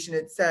devastation.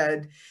 It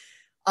said,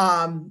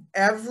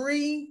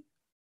 every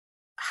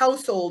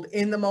household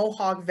in the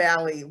Mohawk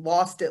Valley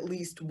lost at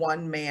least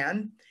one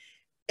man,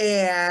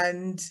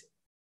 and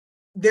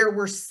there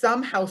were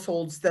some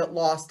households that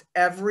lost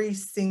every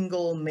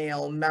single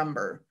male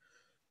member.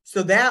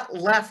 So that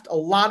left a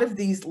lot of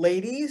these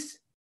ladies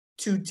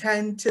to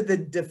tend to the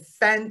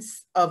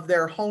defense of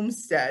their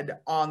homestead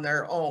on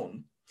their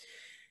own.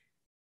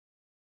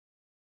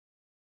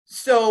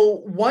 So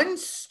one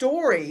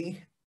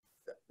story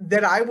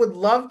that I would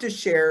love to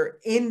share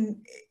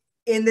in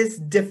this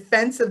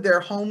defense of their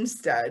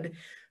homestead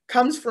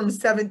comes from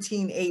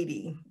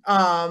 1780.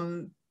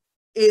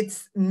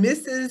 It's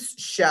Mrs.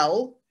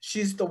 Shell.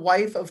 She's the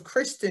wife of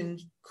Christian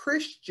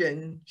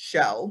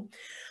Shell.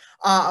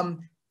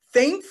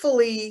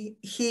 Thankfully,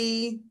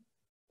 he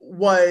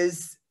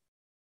was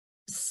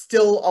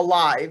still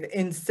alive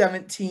in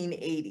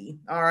 1780.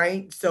 All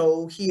right.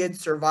 So he had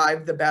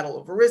survived the Battle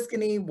of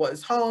Oriskany,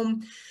 was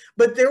home,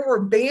 but there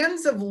were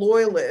bands of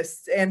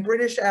loyalists and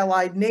British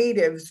Allied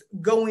natives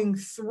going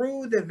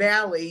through the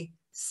valley,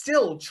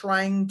 still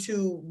trying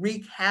to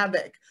wreak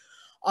havoc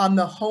on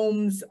the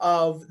homes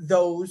of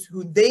those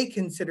who they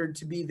considered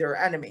to be their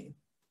enemy.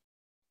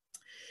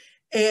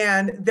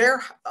 And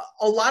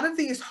a lot of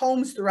these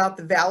homes throughout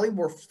the valley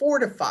were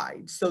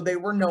fortified, so they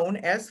were known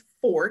as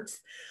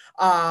forts.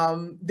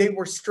 They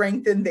were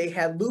strengthened. They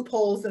had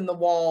loopholes in the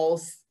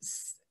walls,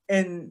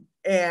 and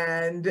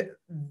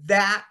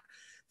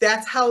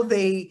that's how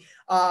they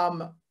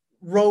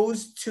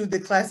rose to the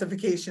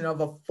classification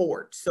of a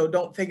fort. So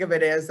don't think of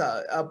it as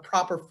a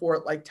proper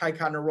fort like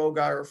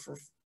Ticonderoga or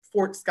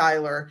Fort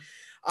Schuyler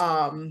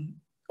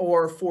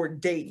or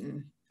Fort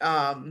Dayton.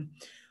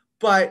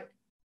 But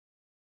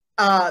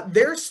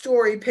their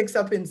story picks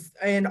up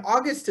in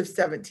August of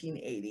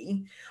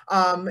 1780,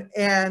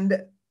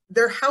 and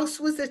their house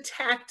was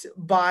attacked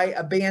by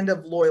a band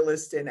of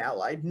loyalists and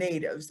allied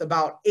natives,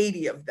 about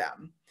 80 of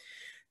them.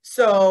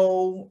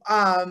 So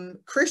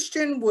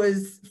Christian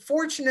was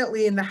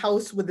fortunately in the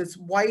house with his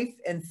wife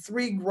and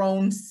 3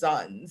 grown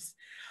sons.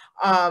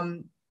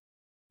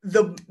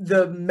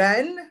 The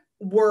men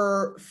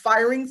were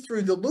firing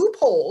through the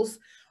loopholes,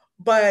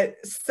 but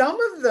some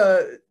of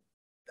the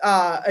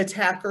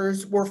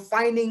attackers were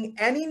finding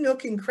any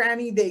nook and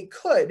cranny they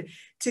could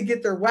to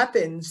get their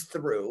weapons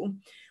through.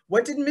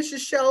 What did Mrs.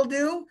 Shell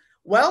do?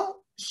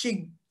 Well,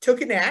 she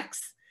took an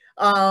axe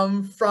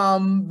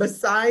from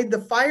beside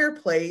the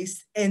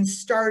fireplace and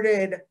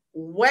started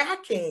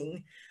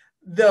whacking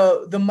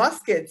the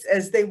muskets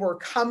as they were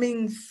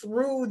coming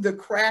through the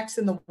cracks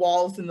in the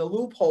walls and the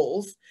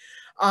loopholes.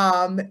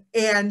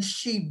 And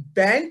she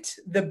bent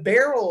the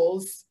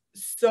barrels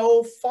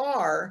so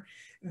far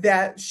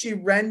that she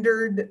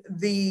rendered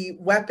the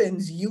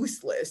weapons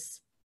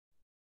useless.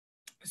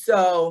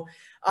 So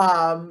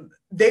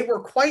they were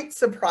quite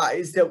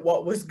surprised at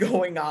what was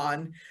going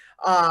on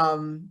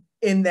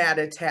in that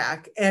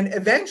attack. And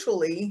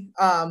eventually,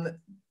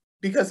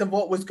 because of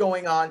what was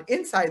going on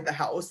inside the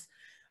house,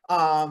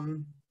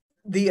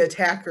 the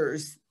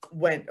attackers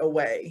went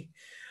away.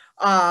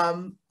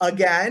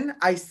 Again,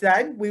 I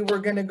said we were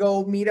going to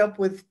go meet up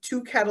with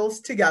 2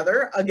 kettles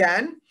together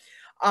again.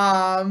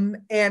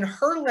 And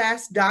her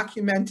last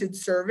documented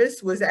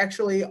service was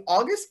actually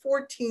August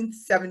 14th,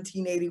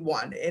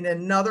 1781, in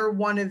another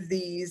one of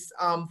these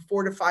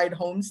fortified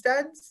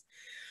homesteads.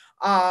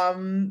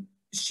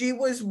 She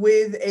was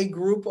with a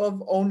group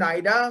of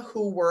Oneida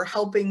who were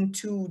helping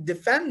to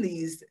defend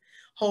these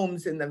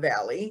homes in the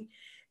valley,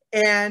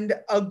 and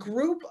a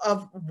group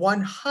of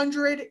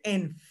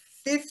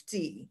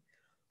 150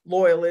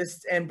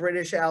 loyalists and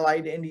British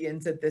Allied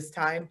Indians at this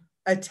time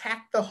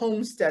attacked the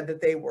homestead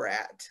that they were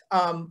at.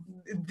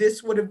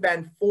 This would have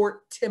been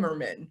Fort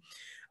Timmerman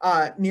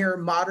near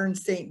modern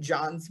St.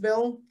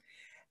 Johnsville.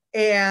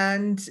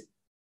 And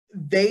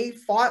they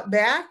fought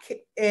back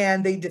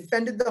and they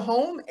defended the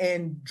home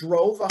and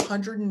drove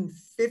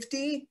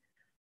 150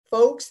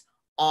 folks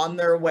on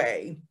their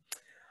way.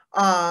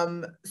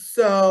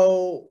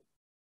 So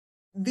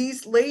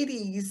these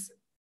ladies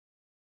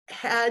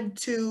had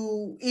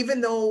to,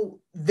 even though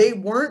they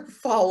weren't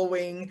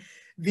following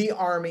the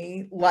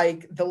army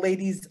like the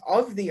ladies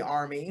of the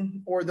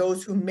army or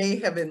those who may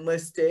have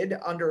enlisted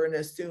under an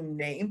assumed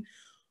name,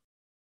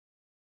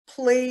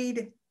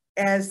 played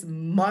as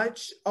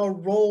much a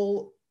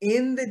role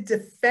in the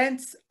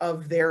defense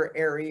of their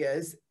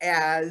areas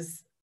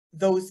as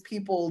those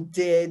people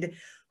did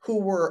who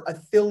were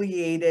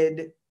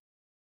affiliated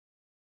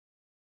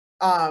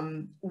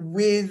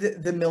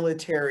with the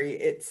military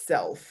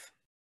itself.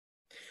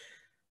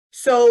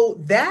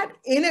 So that,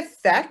 in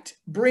effect,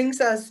 brings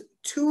us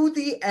to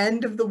the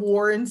end of the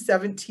war in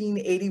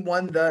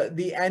 1781,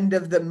 the end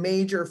of the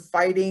major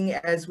fighting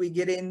as we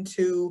get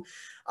into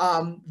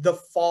the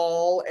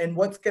fall and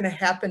what's going to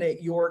happen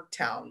at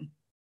Yorktown.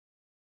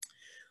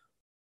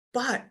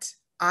 But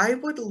I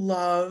would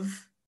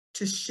love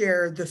to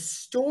share the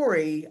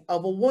story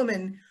of a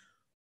woman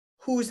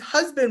whose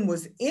husband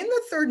was in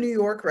the 3rd New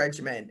York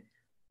Regiment,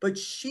 but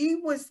she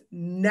was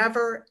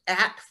never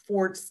at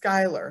Fort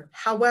Schuyler.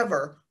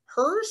 However,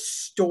 her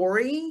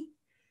story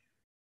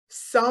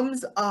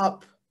sums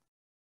up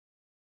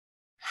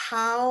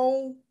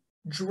how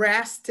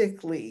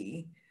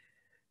drastically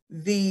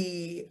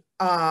the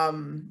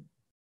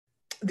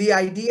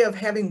idea of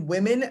having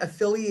women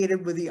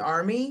affiliated with the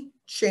Army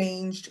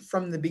changed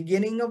from the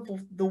beginning of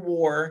the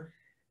war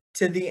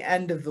to the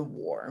end of the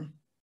war.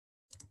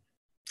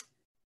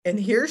 And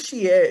here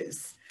she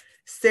is,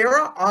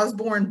 Sarah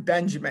Osborne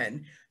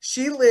Benjamin.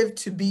 She lived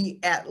to be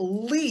at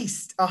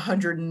least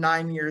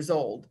 109 years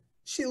old.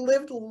 She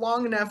lived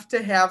long enough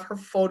to have her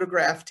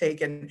photograph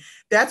taken.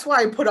 That's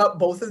why I put up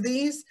both of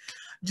these,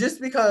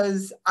 just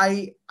because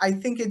I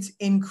think it's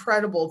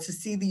incredible to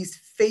see these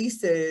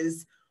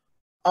faces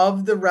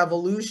of the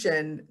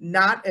revolution,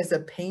 not as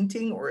a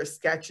painting or a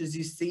sketch as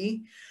you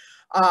see,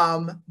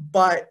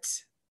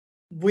 but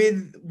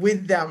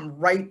with them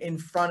right in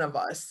front of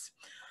us.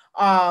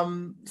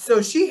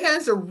 So she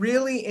has a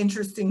really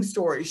interesting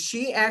story.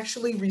 She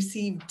actually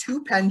received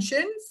 2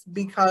 pensions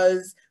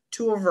because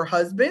 2 of her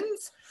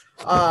husbands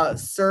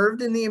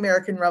served in the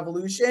American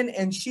Revolution,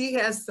 and she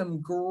has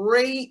some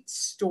great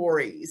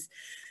stories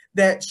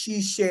that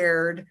she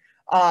shared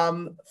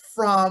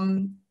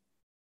from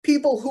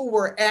people who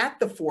were at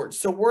the fort.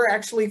 So we're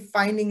actually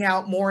finding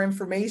out more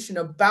information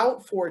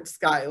about Fort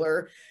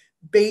Schuyler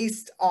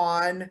based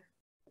on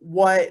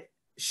what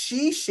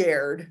she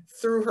shared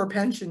through her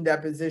pension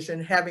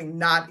deposition, having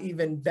not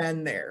even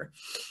been there.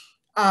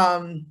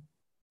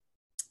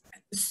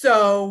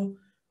 So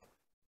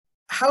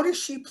how does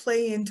she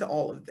play into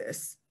all of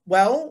this?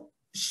 Well,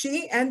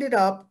 she ended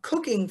up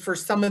cooking for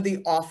some of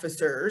the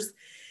officers,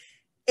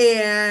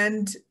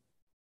 and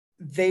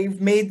they've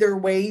made their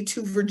way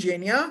to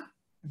Virginia.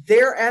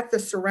 They're at the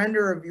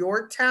surrender of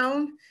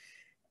Yorktown,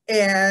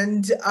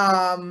 and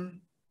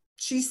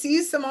she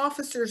sees some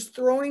officers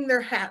throwing their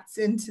hats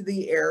into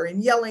the air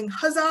and yelling,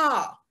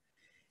 "Huzzah!"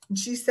 And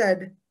she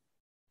said,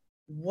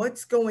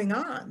 "What's going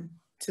on?"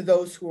 to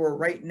those who are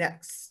right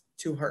next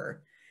to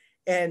her.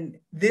 And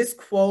this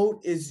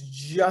quote is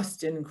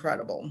just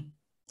incredible.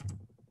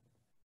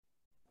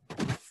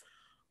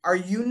 "Are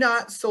you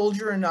not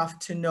soldier enough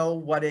to know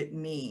what it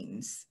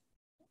means?"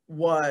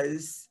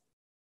 was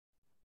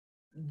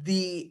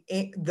the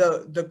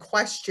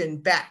question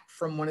back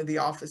from one of the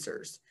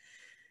officers.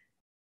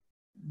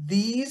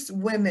 These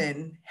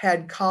women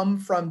had come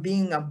from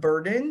being a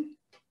burden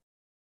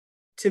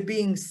to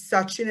being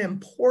such an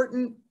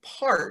important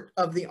part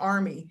of the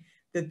Army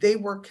that they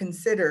were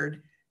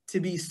considered to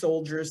be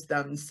soldiers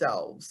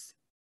themselves.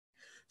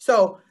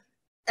 So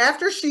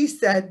after she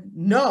said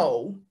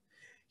no,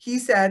 he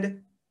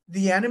said,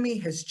 "The enemy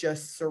has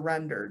just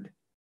surrendered."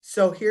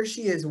 So here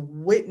she is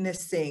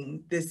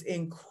witnessing this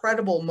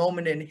incredible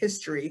moment in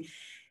history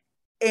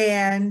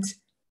and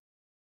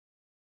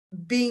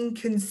being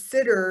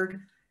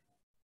considered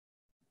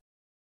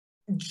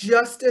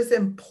just as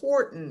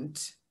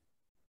important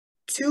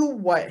to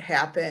what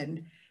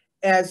happened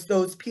as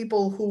those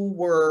people who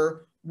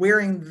were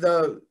wearing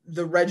the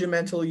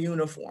regimental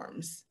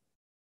uniforms.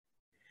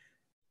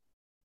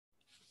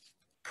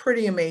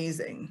 Pretty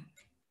amazing.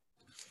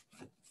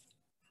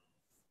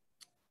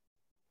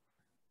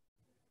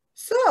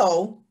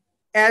 So,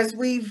 as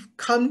we've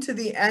come to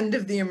the end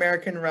of the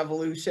American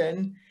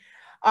Revolution,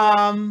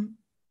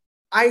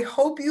 I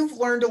hope you've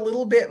learned a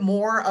little bit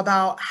more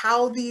about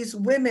how these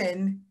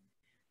women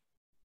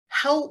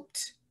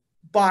helped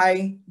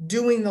by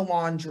doing the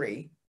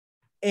laundry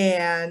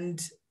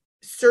and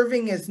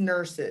serving as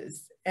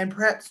nurses and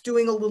perhaps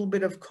doing a little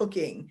bit of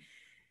cooking,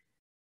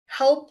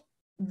 help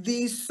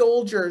these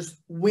soldiers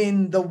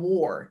win the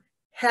war.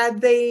 Had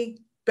they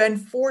been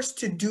forced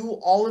to do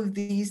all of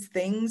these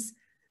things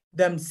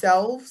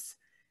themselves,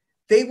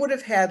 they would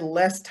have had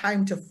less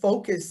time to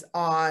focus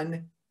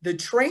on the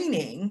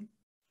training.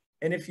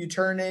 And if you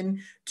tune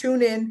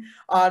in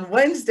on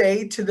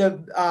Wednesday to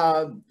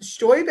the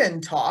Steuben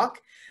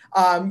talk,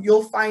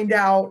 you'll find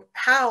out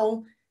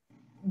how,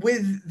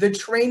 with the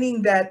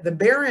training that the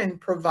Baron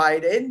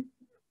provided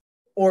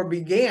or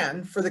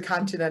began for the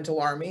Continental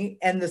Army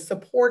and the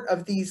support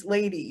of these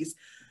ladies,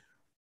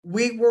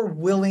 we were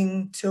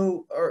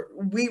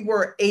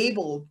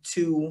able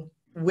to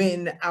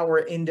win our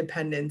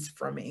independence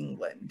from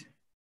England.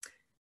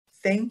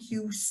 Thank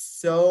you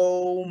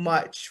so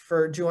much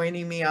for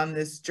joining me on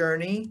this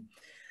journey.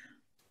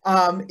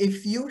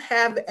 If you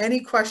have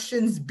any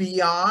questions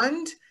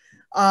beyond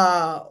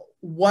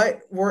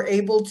what we're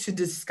able to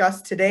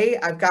discuss today,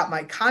 I've got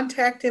my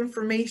contact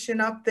information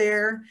up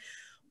there.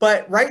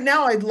 But right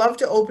now, I'd love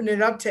to open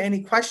it up to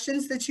any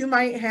questions that you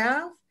might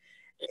have.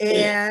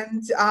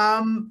 And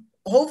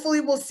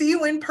hopefully we'll see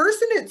you in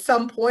person at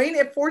some point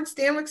at Fort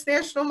Stanwix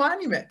National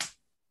Monument.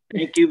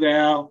 Thank you,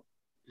 Val.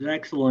 It was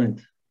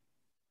excellent.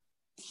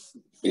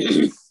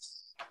 I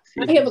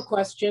have a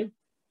question.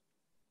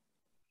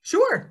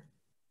 Sure.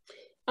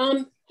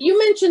 You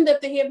mentioned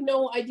that they have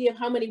no idea of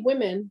how many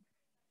women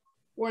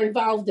were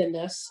involved in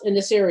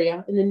this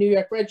area, in the New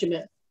York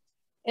Regiment,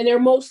 and they're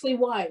mostly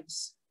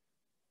wives.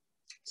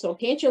 So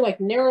can't you like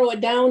narrow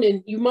it down?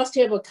 And you must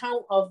have a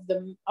count of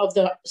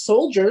the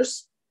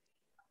soldiers.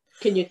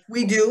 Can you?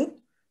 We do.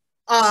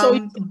 So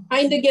you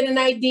kind of get an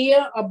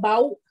idea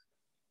about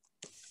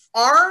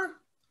I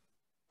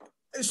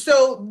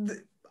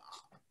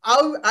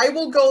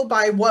will go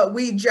by what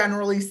we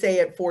generally say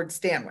at Fort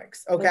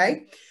Stanwix.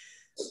 Okay.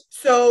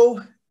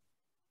 So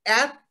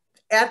at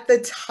the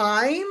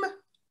time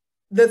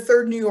the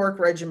 3rd New York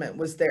Regiment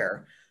was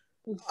there,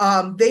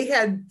 they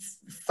had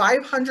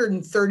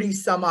 530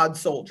 some odd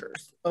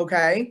soldiers.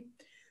 Okay.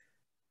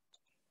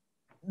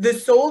 The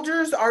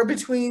soldiers are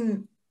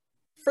between,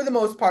 for the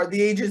most part,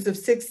 the ages of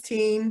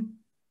 16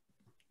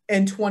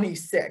 and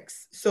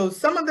 26. So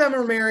some of them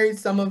are married,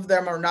 some of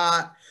them are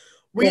not.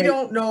 We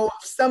don't know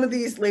if some of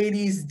these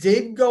ladies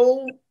did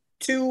go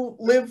to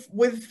live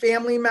with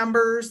family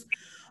members.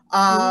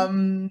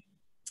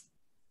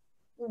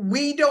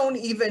 We don't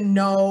even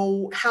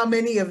know how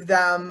many of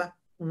them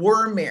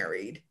were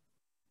married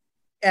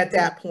at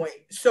that point.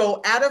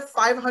 So out of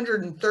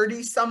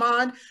 530 some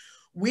odd,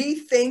 we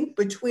think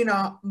between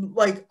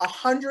like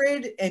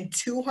 100 and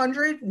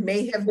 200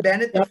 may have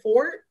been at the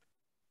fort.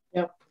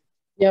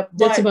 Yep.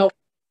 That's about.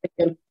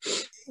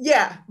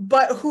 Yeah,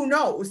 but who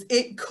knows?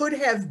 It could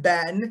have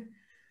been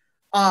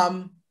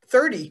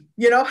 30,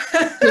 you know?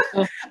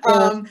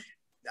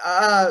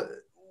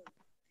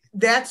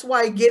 That's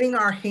why getting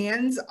our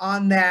hands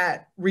on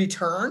that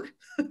return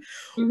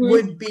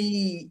would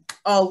be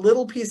a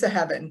little piece of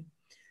heaven.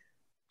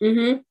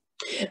 The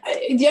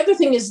other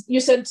thing is, you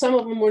said some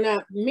of them were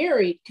not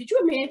married. Could you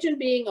imagine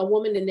being a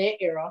woman in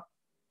that era,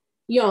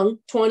 young,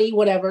 20,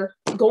 whatever,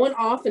 going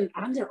off and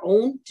on their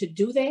own to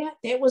do that?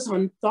 That was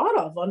unthought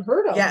of,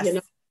 unheard of, yes. you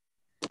know?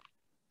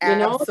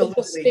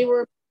 Absolutely. They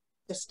were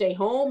to stay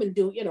home and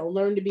do,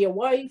 learn to be a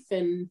wife,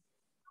 and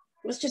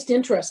it was just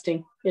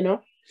interesting,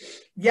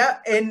 Yeah,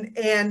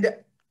 and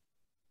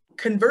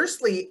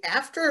conversely,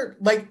 after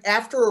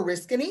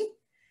Oriskany,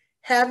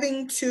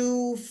 having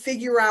to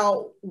figure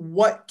out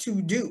what to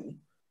do.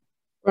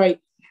 Right.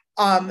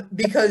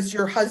 Because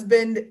your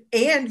husband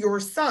and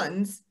your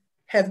sons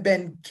have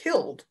been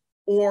killed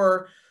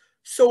or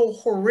so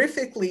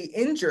horrifically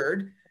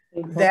injured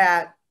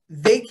that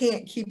they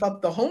can't keep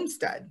up the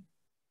homestead.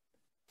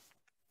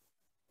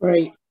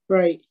 Right.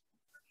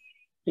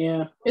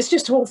 Yeah. It's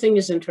just the whole thing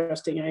is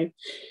interesting.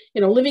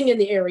 Living in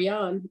the area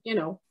and,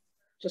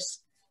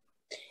 just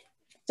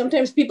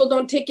sometimes people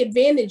don't take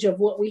advantage of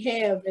what we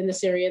have in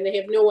this area, and they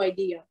have no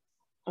idea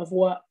of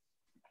what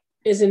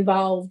is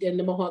involved in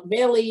the Mohawk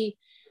Valley,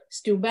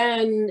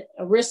 Steuben,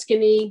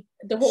 Oriskany,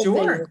 the whole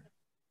thing.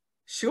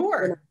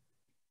 Sure.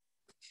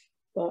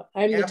 But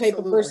I'm the type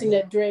of person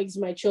that drags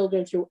my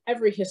children through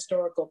every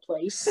historical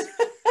place.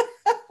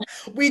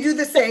 We do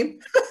the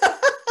same.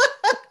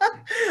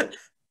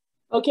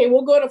 Okay,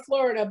 we'll go to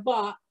Florida,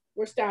 but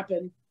we're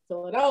stopping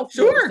Philadelphia.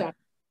 Sure. Stopping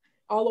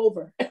all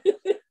over.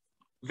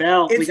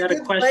 Val, we got a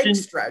question.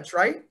 Stretch,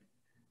 right?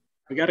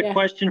 We got a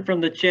question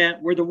from the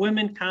chat. Were the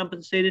women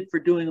compensated for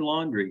doing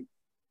laundry?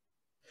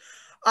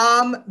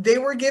 They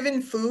were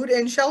given food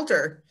and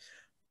shelter,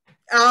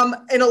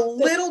 and a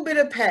little bit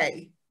of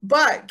pay.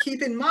 But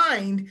keep in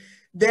mind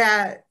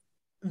that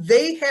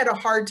they had a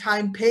hard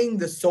time paying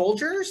the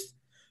soldiers.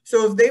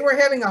 So if they were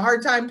having a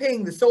hard time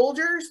paying the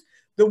soldiers,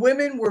 the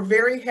women were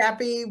very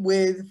happy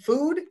with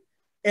food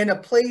and a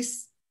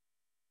place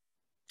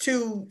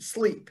to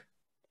sleep.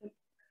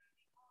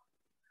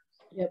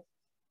 Yep.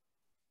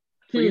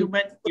 So you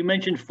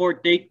mentioned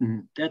Fort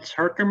Dayton. That's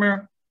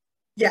Herkimer?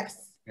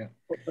 Yes. Yeah.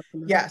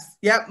 Yes.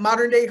 Yep.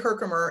 Modern day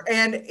Herkimer.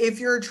 And if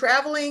you're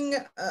traveling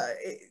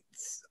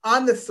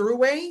on the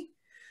thruway,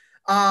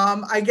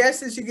 I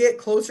guess as you get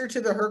closer to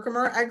the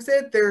Herkimer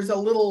exit, there's a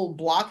little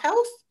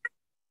blockhouse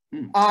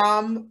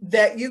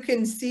that you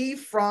can see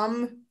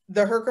from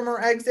the Herkimer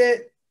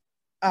exit.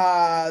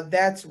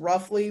 That's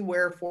roughly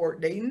where Fort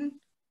Dayton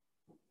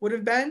would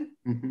have been.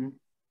 Mm-hmm.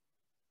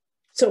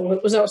 So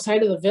it was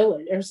outside of the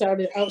village, or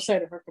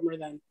outside of Herkimer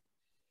then.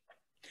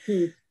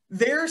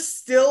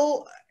 There's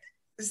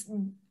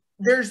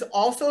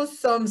also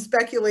some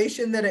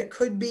speculation that it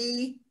could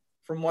be,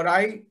 from what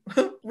I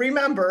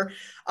remember,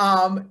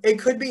 it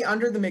could be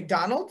under the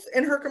McDonald's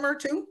in Herkimer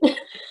too.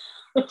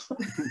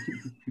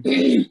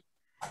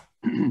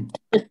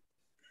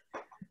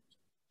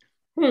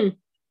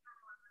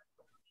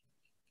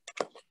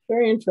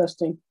 Very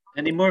interesting.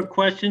 Any more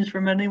questions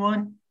from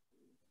anyone?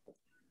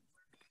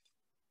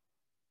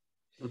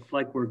 Looks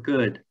like we're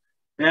good.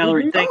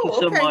 Valerie, thank you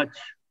so much.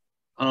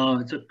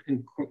 It's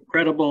an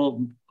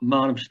incredible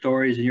amount of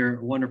stories, and you're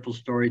a wonderful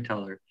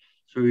storyteller.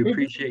 So we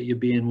appreciate you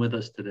being with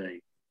us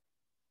today.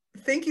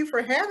 Thank you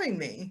for having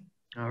me.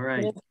 All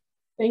right. Yeah.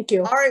 Thank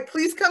you. All right,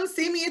 please come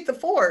see me at the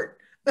fort.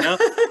 Yep,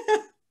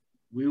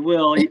 we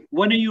will.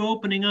 When are you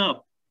opening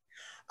up?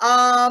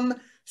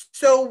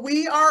 So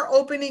we are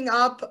opening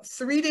up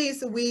 3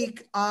 days a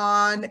week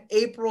on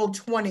April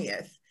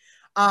 20th.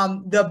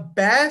 The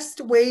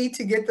best way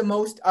to get the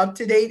most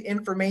up-to-date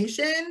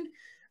information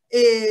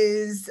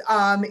is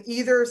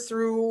either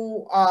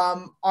through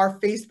our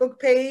Facebook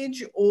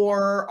page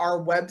or our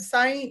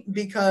website,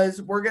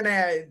 because we're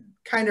gonna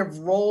kind of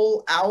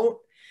roll out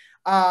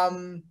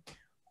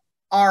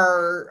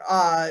our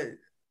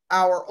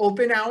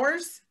open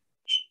hours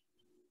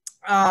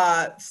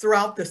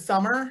throughout the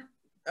summer,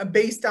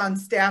 based on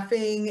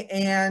staffing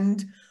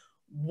and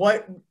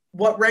what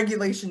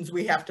regulations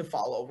we have to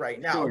follow right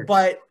now. Sure.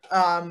 But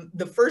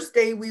the first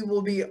day we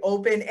will be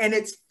open, and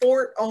it's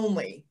fort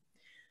only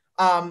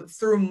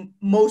through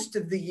most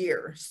of the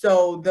year.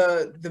 So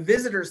the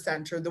visitor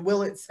center, the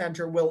Willett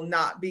Center, will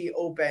not be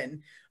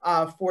open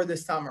for the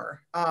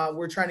summer.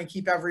 We're trying to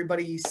keep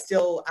everybody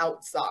still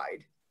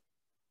outside.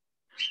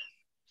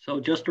 So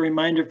just a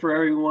reminder for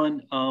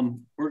everyone,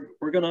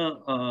 we're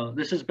gonna,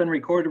 this has been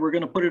recorded. We're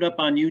gonna put it up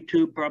on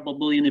YouTube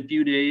probably in a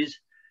few days.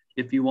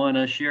 If you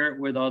wanna share it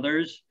with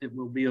others, it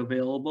will be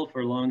available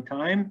for a long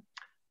time.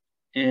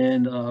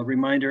 And a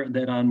reminder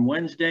that on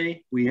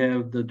Wednesday, we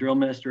have the Drill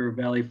Master of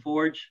Valley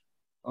Forge.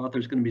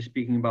 Author's gonna be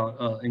speaking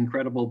about an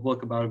incredible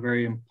book about a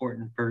very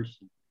important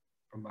person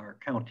from our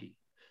county.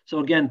 So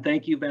again,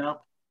 thank you,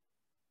 Val.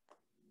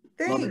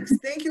 Thanks.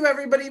 Thank you,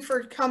 everybody,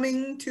 for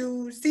coming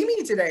to see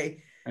me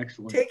today.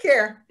 Excellent. Take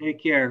care.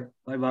 Take care.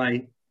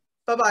 Bye-bye.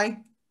 Bye-bye.